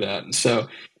me do that. And so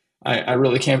I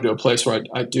really came to a place where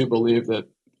I do believe that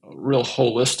real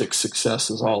holistic success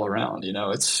is all around.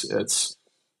 It's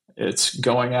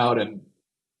going out and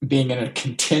being in a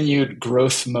continued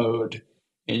growth mode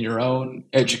in your own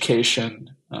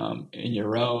education, in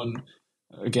your own,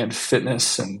 again,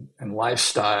 fitness and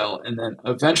lifestyle. And then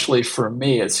eventually for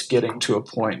me, it's getting to a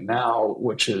point now,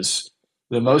 which is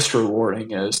the most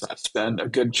rewarding, is I spend a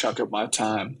good chunk of my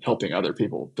time helping other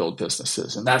people build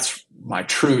businesses. And that's my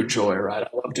true joy, right? I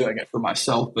love doing it for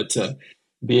myself, but to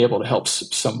be able to help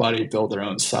somebody build their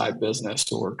own side business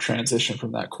or transition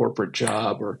from that corporate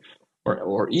job or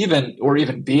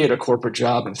even be at a corporate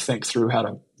job and think through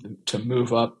how to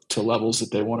move up to levels that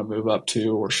they want to move up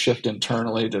to, or shift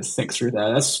internally to think through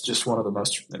that. That's just one of the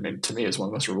most, to me, is one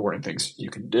of the most rewarding things you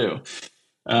can do.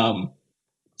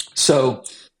 So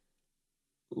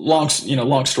long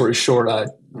story short, I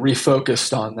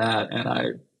refocused on that,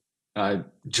 and I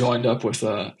joined up with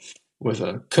a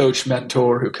coach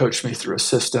mentor who coached me through a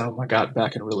system. I got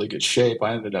back in really good shape.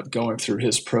 I ended up going through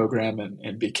his program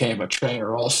and became a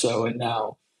trainer also. And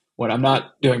now when I'm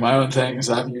not doing my own things,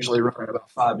 I'm usually running about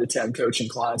 5 to 10 coaching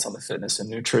clients on the fitness and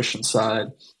nutrition side.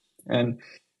 And,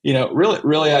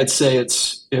 really I'd say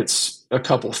it's a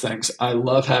couple things. I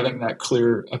love having a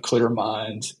clear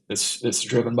mind. It's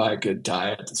driven by a good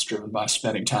diet. It's driven by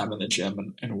spending time in the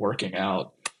gym and working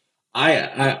out.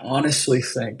 I honestly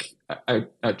think,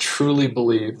 I truly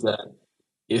believe that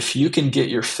if you can get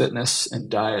your fitness and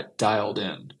diet dialed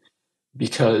in,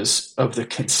 because of the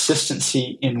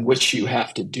consistency in which you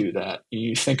have to do that.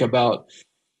 You think about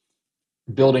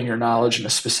building your knowledge in a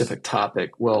specific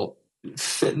topic. Well,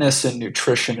 fitness and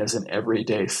nutrition is an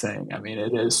everyday thing. I mean,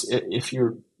 it is, if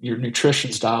your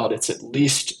nutrition's dialed, it's at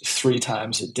least 3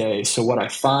 times a day. So what I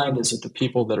find is that the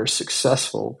people that are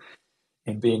successful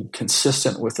in being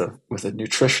consistent with a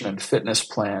nutrition and fitness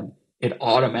plan, it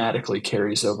automatically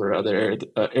carries over other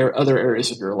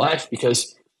areas of your life,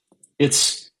 because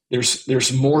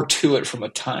there's more to it from a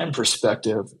time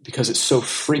perspective, because it's so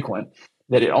frequent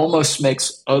that it almost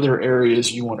makes other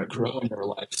areas you want to grow in your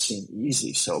life seem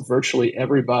easy. So virtually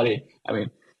everybody, I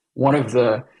mean, one of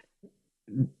the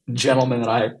gentlemen that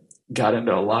I got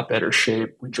into a lot better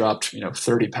shape, we dropped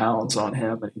 30 pounds on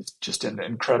him, and he's just in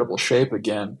incredible shape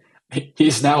again.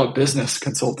 He's now a business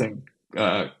consulting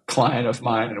client of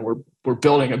mine, and we're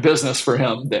building a business for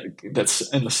him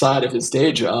that's in the side of his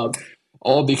day job,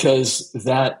 all because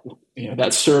that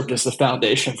served as the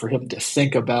foundation for him to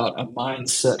think about a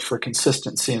mindset for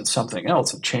consistency in something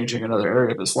else and changing another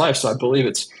area of his life. So I believe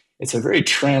it's a very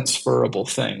transferable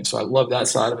thing. So I love that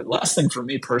side of it. Last thing for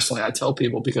me personally, I tell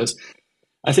people, because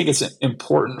I think it's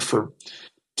important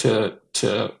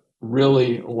to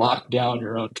really lock down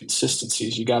your own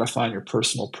consistencies. You got to find your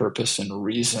personal purpose and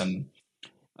reason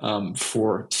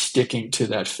for sticking to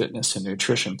that fitness and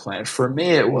nutrition plan. For me,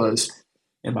 it was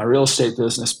in my real estate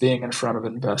business, being in front of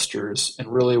investors and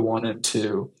really wanting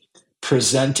to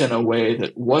present in a way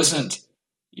that wasn't,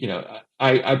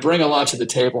 I bring a lot to the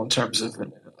table in terms of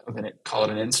call it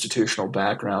an institutional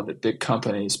background at big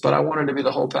companies, but I wanted to be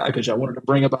the whole package. I wanted to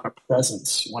bring about a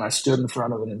presence when I stood in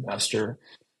front of an investor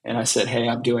and I said, hey,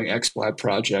 I'm doing XY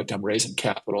project. I'm raising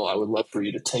capital. I would love for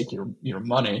you to take your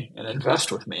money and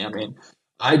invest with me. I mean,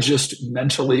 I just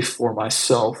mentally for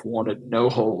myself wanted no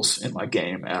holes in my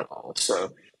game at all. So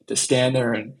to stand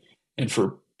there and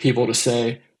for people to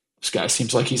say, this guy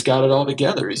seems like he's got it all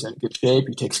together. He's in good shape.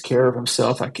 He takes care of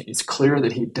himself. It's clear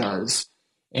that he does.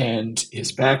 And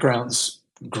his background's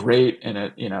great. And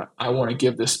I want to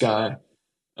give this guy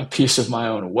a piece of my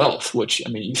own wealth, which, I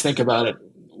mean, you think about it,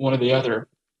 one of the other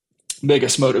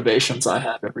biggest motivations I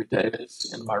have every day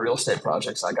is in my real estate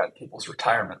projects, I got people's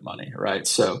retirement money, right?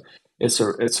 So it's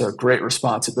a great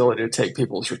responsibility to take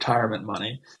people's retirement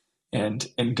money and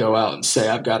go out and say,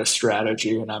 I've got a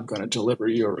strategy and I'm going to deliver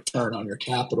you a return on your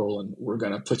capital and we're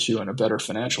going to put you in a better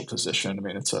financial position. I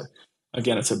mean, it's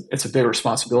a big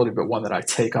responsibility, but one that I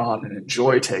take on and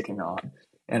enjoy taking on.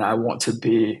 And I want to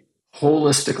be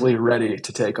holistically ready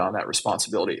to take on that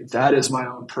responsibility. That is my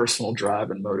own personal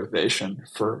drive and motivation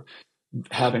for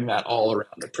having that all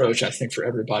around approach. I think for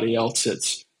everybody else,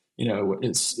 it's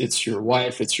your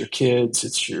wife, it's your kids,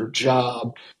 it's your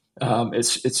job,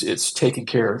 it's taking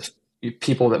care of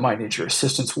people that might need your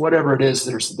assistance. Whatever it is,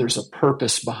 there's a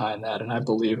purpose behind that, and I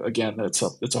believe again that it's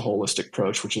a holistic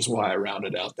approach, which is why I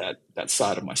rounded out that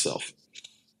side of myself.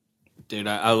 Dude,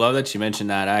 I love that you mentioned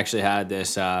that. I actually had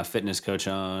this fitness coach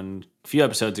on a few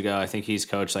episodes ago. I think he's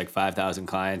coached like 5,000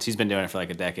 clients. He's been doing it for like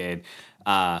a decade.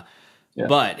 Yeah.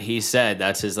 But he said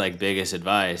that's his like biggest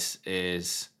advice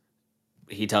is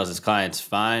he tells his clients,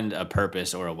 find a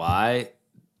purpose or a why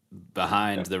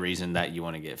behind the reason that you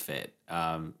want to get fit.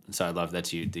 So I love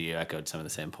that you echoed some of the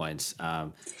same points.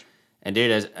 And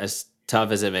dude, as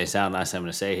tough as it may sound, last thing I'm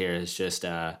going to say here is just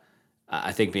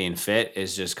I think being fit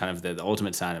is just kind of the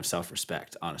ultimate sign of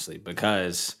self-respect, honestly,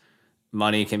 because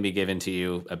money can be given to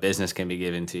you, a business can be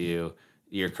given to you,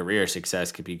 your career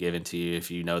success could be given to you if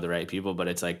you know the right people, but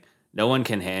it's like no one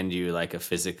can hand you like a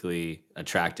physically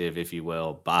attractive, if you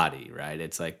will, body, right?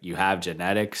 It's like you have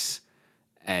genetics,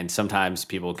 and sometimes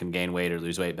people can gain weight or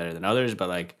lose weight better than others, but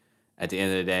like at the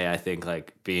end of the day, I think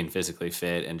like being physically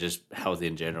fit and just healthy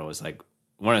in general is like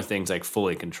one of the things like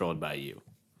fully controlled by you.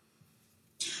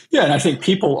 Yeah, and I think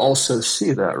people also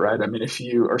see that, right? I mean, if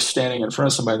you are standing in front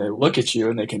of somebody, they look at you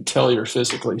and they can tell you're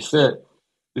physically fit,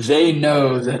 they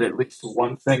know that at least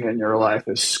one thing in your life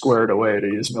is squared away, to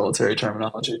use military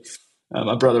terminology.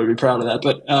 My brother would be proud of that.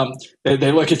 But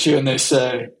they look at you and they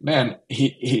say, man,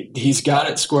 he's got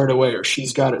it squared away, or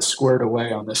she's got it squared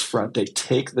away on this front. They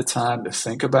take the time to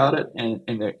think about it.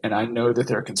 And I know that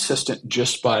they're consistent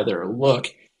just by their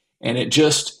look. And it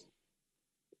just,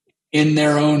 in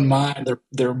their own mind,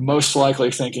 they're most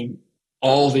likely thinking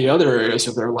all the other areas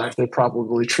of their life they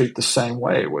probably treat the same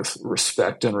way, with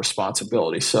respect and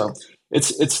responsibility. So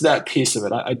it's that piece of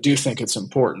it. I do think it's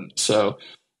important. So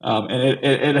and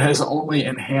it has only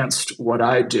enhanced what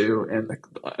I do. And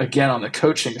again, on the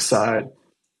coaching side,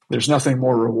 there's nothing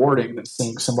more rewarding than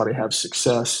seeing somebody have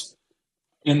success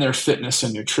in their fitness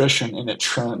and nutrition and it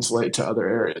translate to other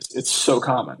areas. It's so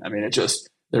common. I mean, it just,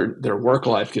 their work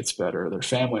life gets better, their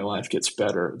family life gets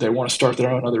better. They want to start their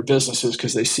own other businesses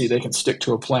because they see they can stick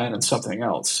to a plan and something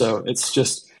else. So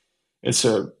it's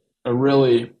a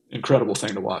really incredible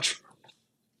thing to watch.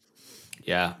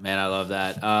 Yeah, man, I love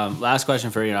that. Last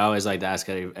question for you. I always like to ask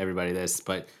everybody this,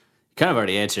 but you kind of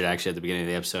already answered actually at the beginning of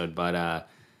the episode. But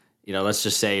let's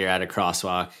just say you're at a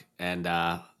crosswalk and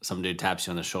some dude taps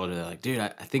you on the shoulder. They're like, dude, I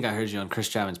think I heard you on Chris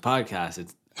Chapman's podcast.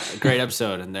 It's a great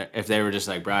episode. And if they were just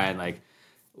like, Brian, like,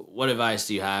 what advice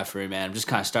do you have for me, man? I'm just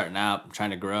kind of starting out, I'm trying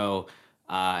to grow.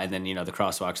 And then, the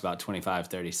crosswalk's about 25,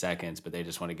 30 seconds, but they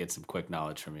just want to get some quick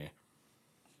knowledge from you.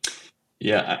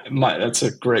 Yeah, that's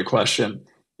a great question.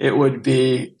 It would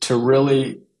be to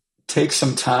really take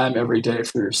some time every day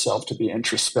for yourself to be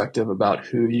introspective about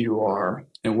who you are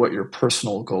and what your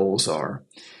personal goals are.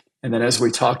 And then, as we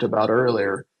talked about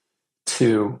earlier,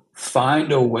 to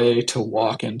find a way to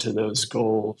walk into those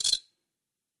goals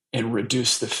and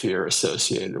reduce the fear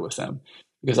associated with them.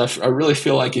 Because I really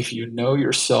feel like if you know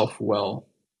yourself well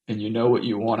and you know what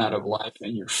you want out of life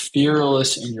and you're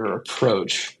fearless in your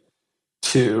approach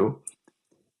to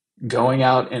going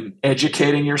out and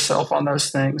educating yourself on those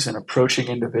things and approaching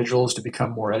individuals to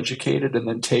become more educated and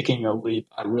then taking a leap,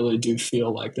 I really do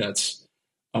feel like that's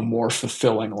a more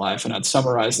fulfilling life. And I'd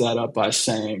summarize that up by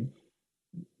saying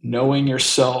knowing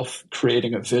yourself,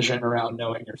 creating a vision around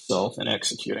knowing yourself, and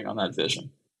executing on that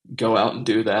vision. Go out and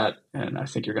do that, and I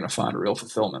think you're going to find real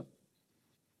fulfillment.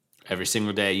 Every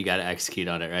single day, you got to execute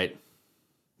on it, right?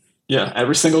 Yeah,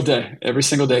 every single day. Every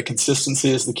single day, consistency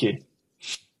is the key.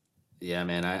 Yeah,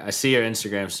 man. I see your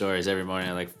Instagram stories every morning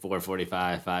at like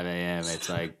 4:45, 5 a.m. It's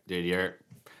like, dude,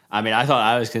 I thought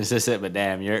I was consistent, but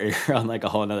damn, you're on like a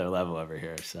whole nother level over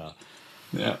here. So,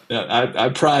 yeah. I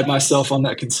pride myself on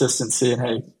that consistency.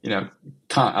 And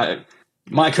hey,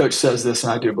 my coach says this,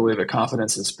 and I do believe it.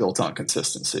 Confidence is built on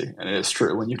consistency, and it is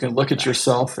true. When you can look at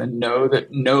yourself and know that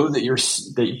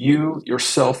you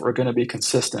yourself are going to be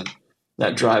consistent,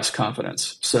 that drives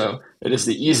confidence. So it is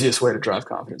the easiest way to drive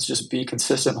confidence. Just be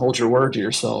consistent, hold your word to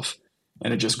yourself,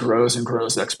 and it just grows and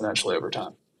grows exponentially over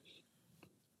time.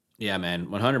 Yeah, man,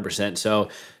 100%. So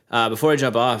before I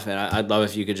jump off, and I'd love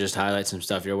if you could just highlight some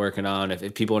stuff you're working on.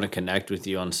 If people want to connect with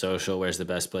you on social, where's the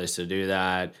best place to do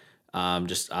that?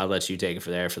 I'll let you take it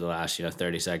from there for the last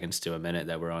 30 seconds to a minute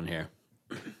that we're on here.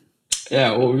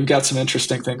 Yeah, well, we've got some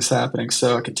interesting things happening.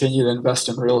 So I continue to invest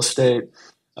in real estate.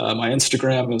 My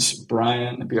Instagram is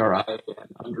Brian, BRIAN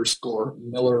 _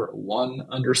 Miller 1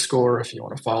 _ if you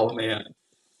want to follow me.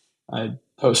 I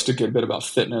post a good bit about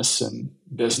fitness and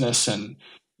business. And,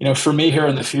 for me here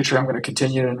in the future, I'm going to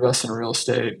continue to invest in real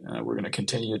estate. We're going to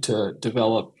continue to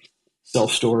develop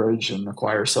self-storage and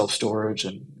acquire self-storage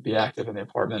and be active in the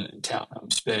apartment and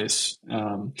townhome space.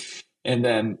 And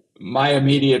then my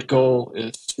immediate goal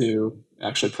is to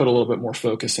actually put a little bit more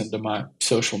focus into my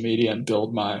social media and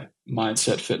build my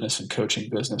mindset, fitness, and coaching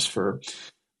business for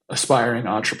aspiring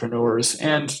entrepreneurs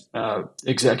and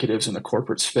executives in the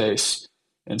corporate space.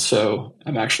 And so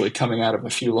I'm actually coming out of a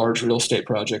few large real estate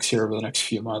projects here over the next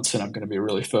few months, and I'm going to be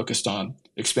really focused on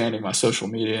expanding my social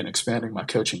media and expanding my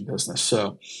coaching business.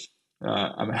 So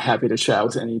I'm happy to chat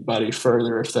with anybody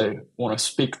further. If they want to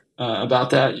speak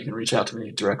about that, you can reach out to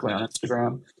me directly on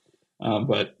Instagram.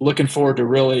 But looking forward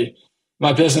to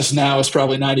my business now is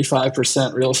probably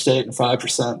 95% real estate and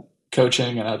 5%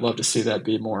 coaching, and I'd love to see that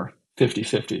be more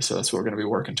 50-50. So that's what we're going to be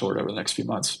working toward over the next few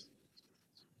months.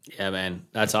 Yeah, man.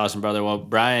 That's awesome, brother. Well,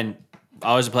 Brian,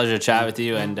 always a pleasure to chat with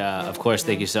you. And of course,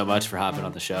 thank you so much for hopping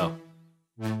on the show.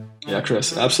 Yeah,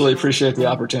 Chris, absolutely appreciate the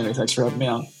opportunity. Thanks for having me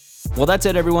on. Well, that's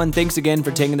it, everyone. Thanks again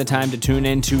for taking the time to tune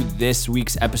in to this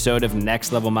week's episode of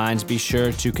Next Level Minds. Be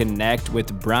sure to connect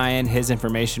with Brian. His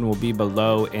information will be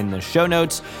below in the show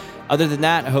notes. Other than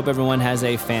that, I hope everyone has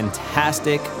a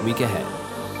fantastic week ahead.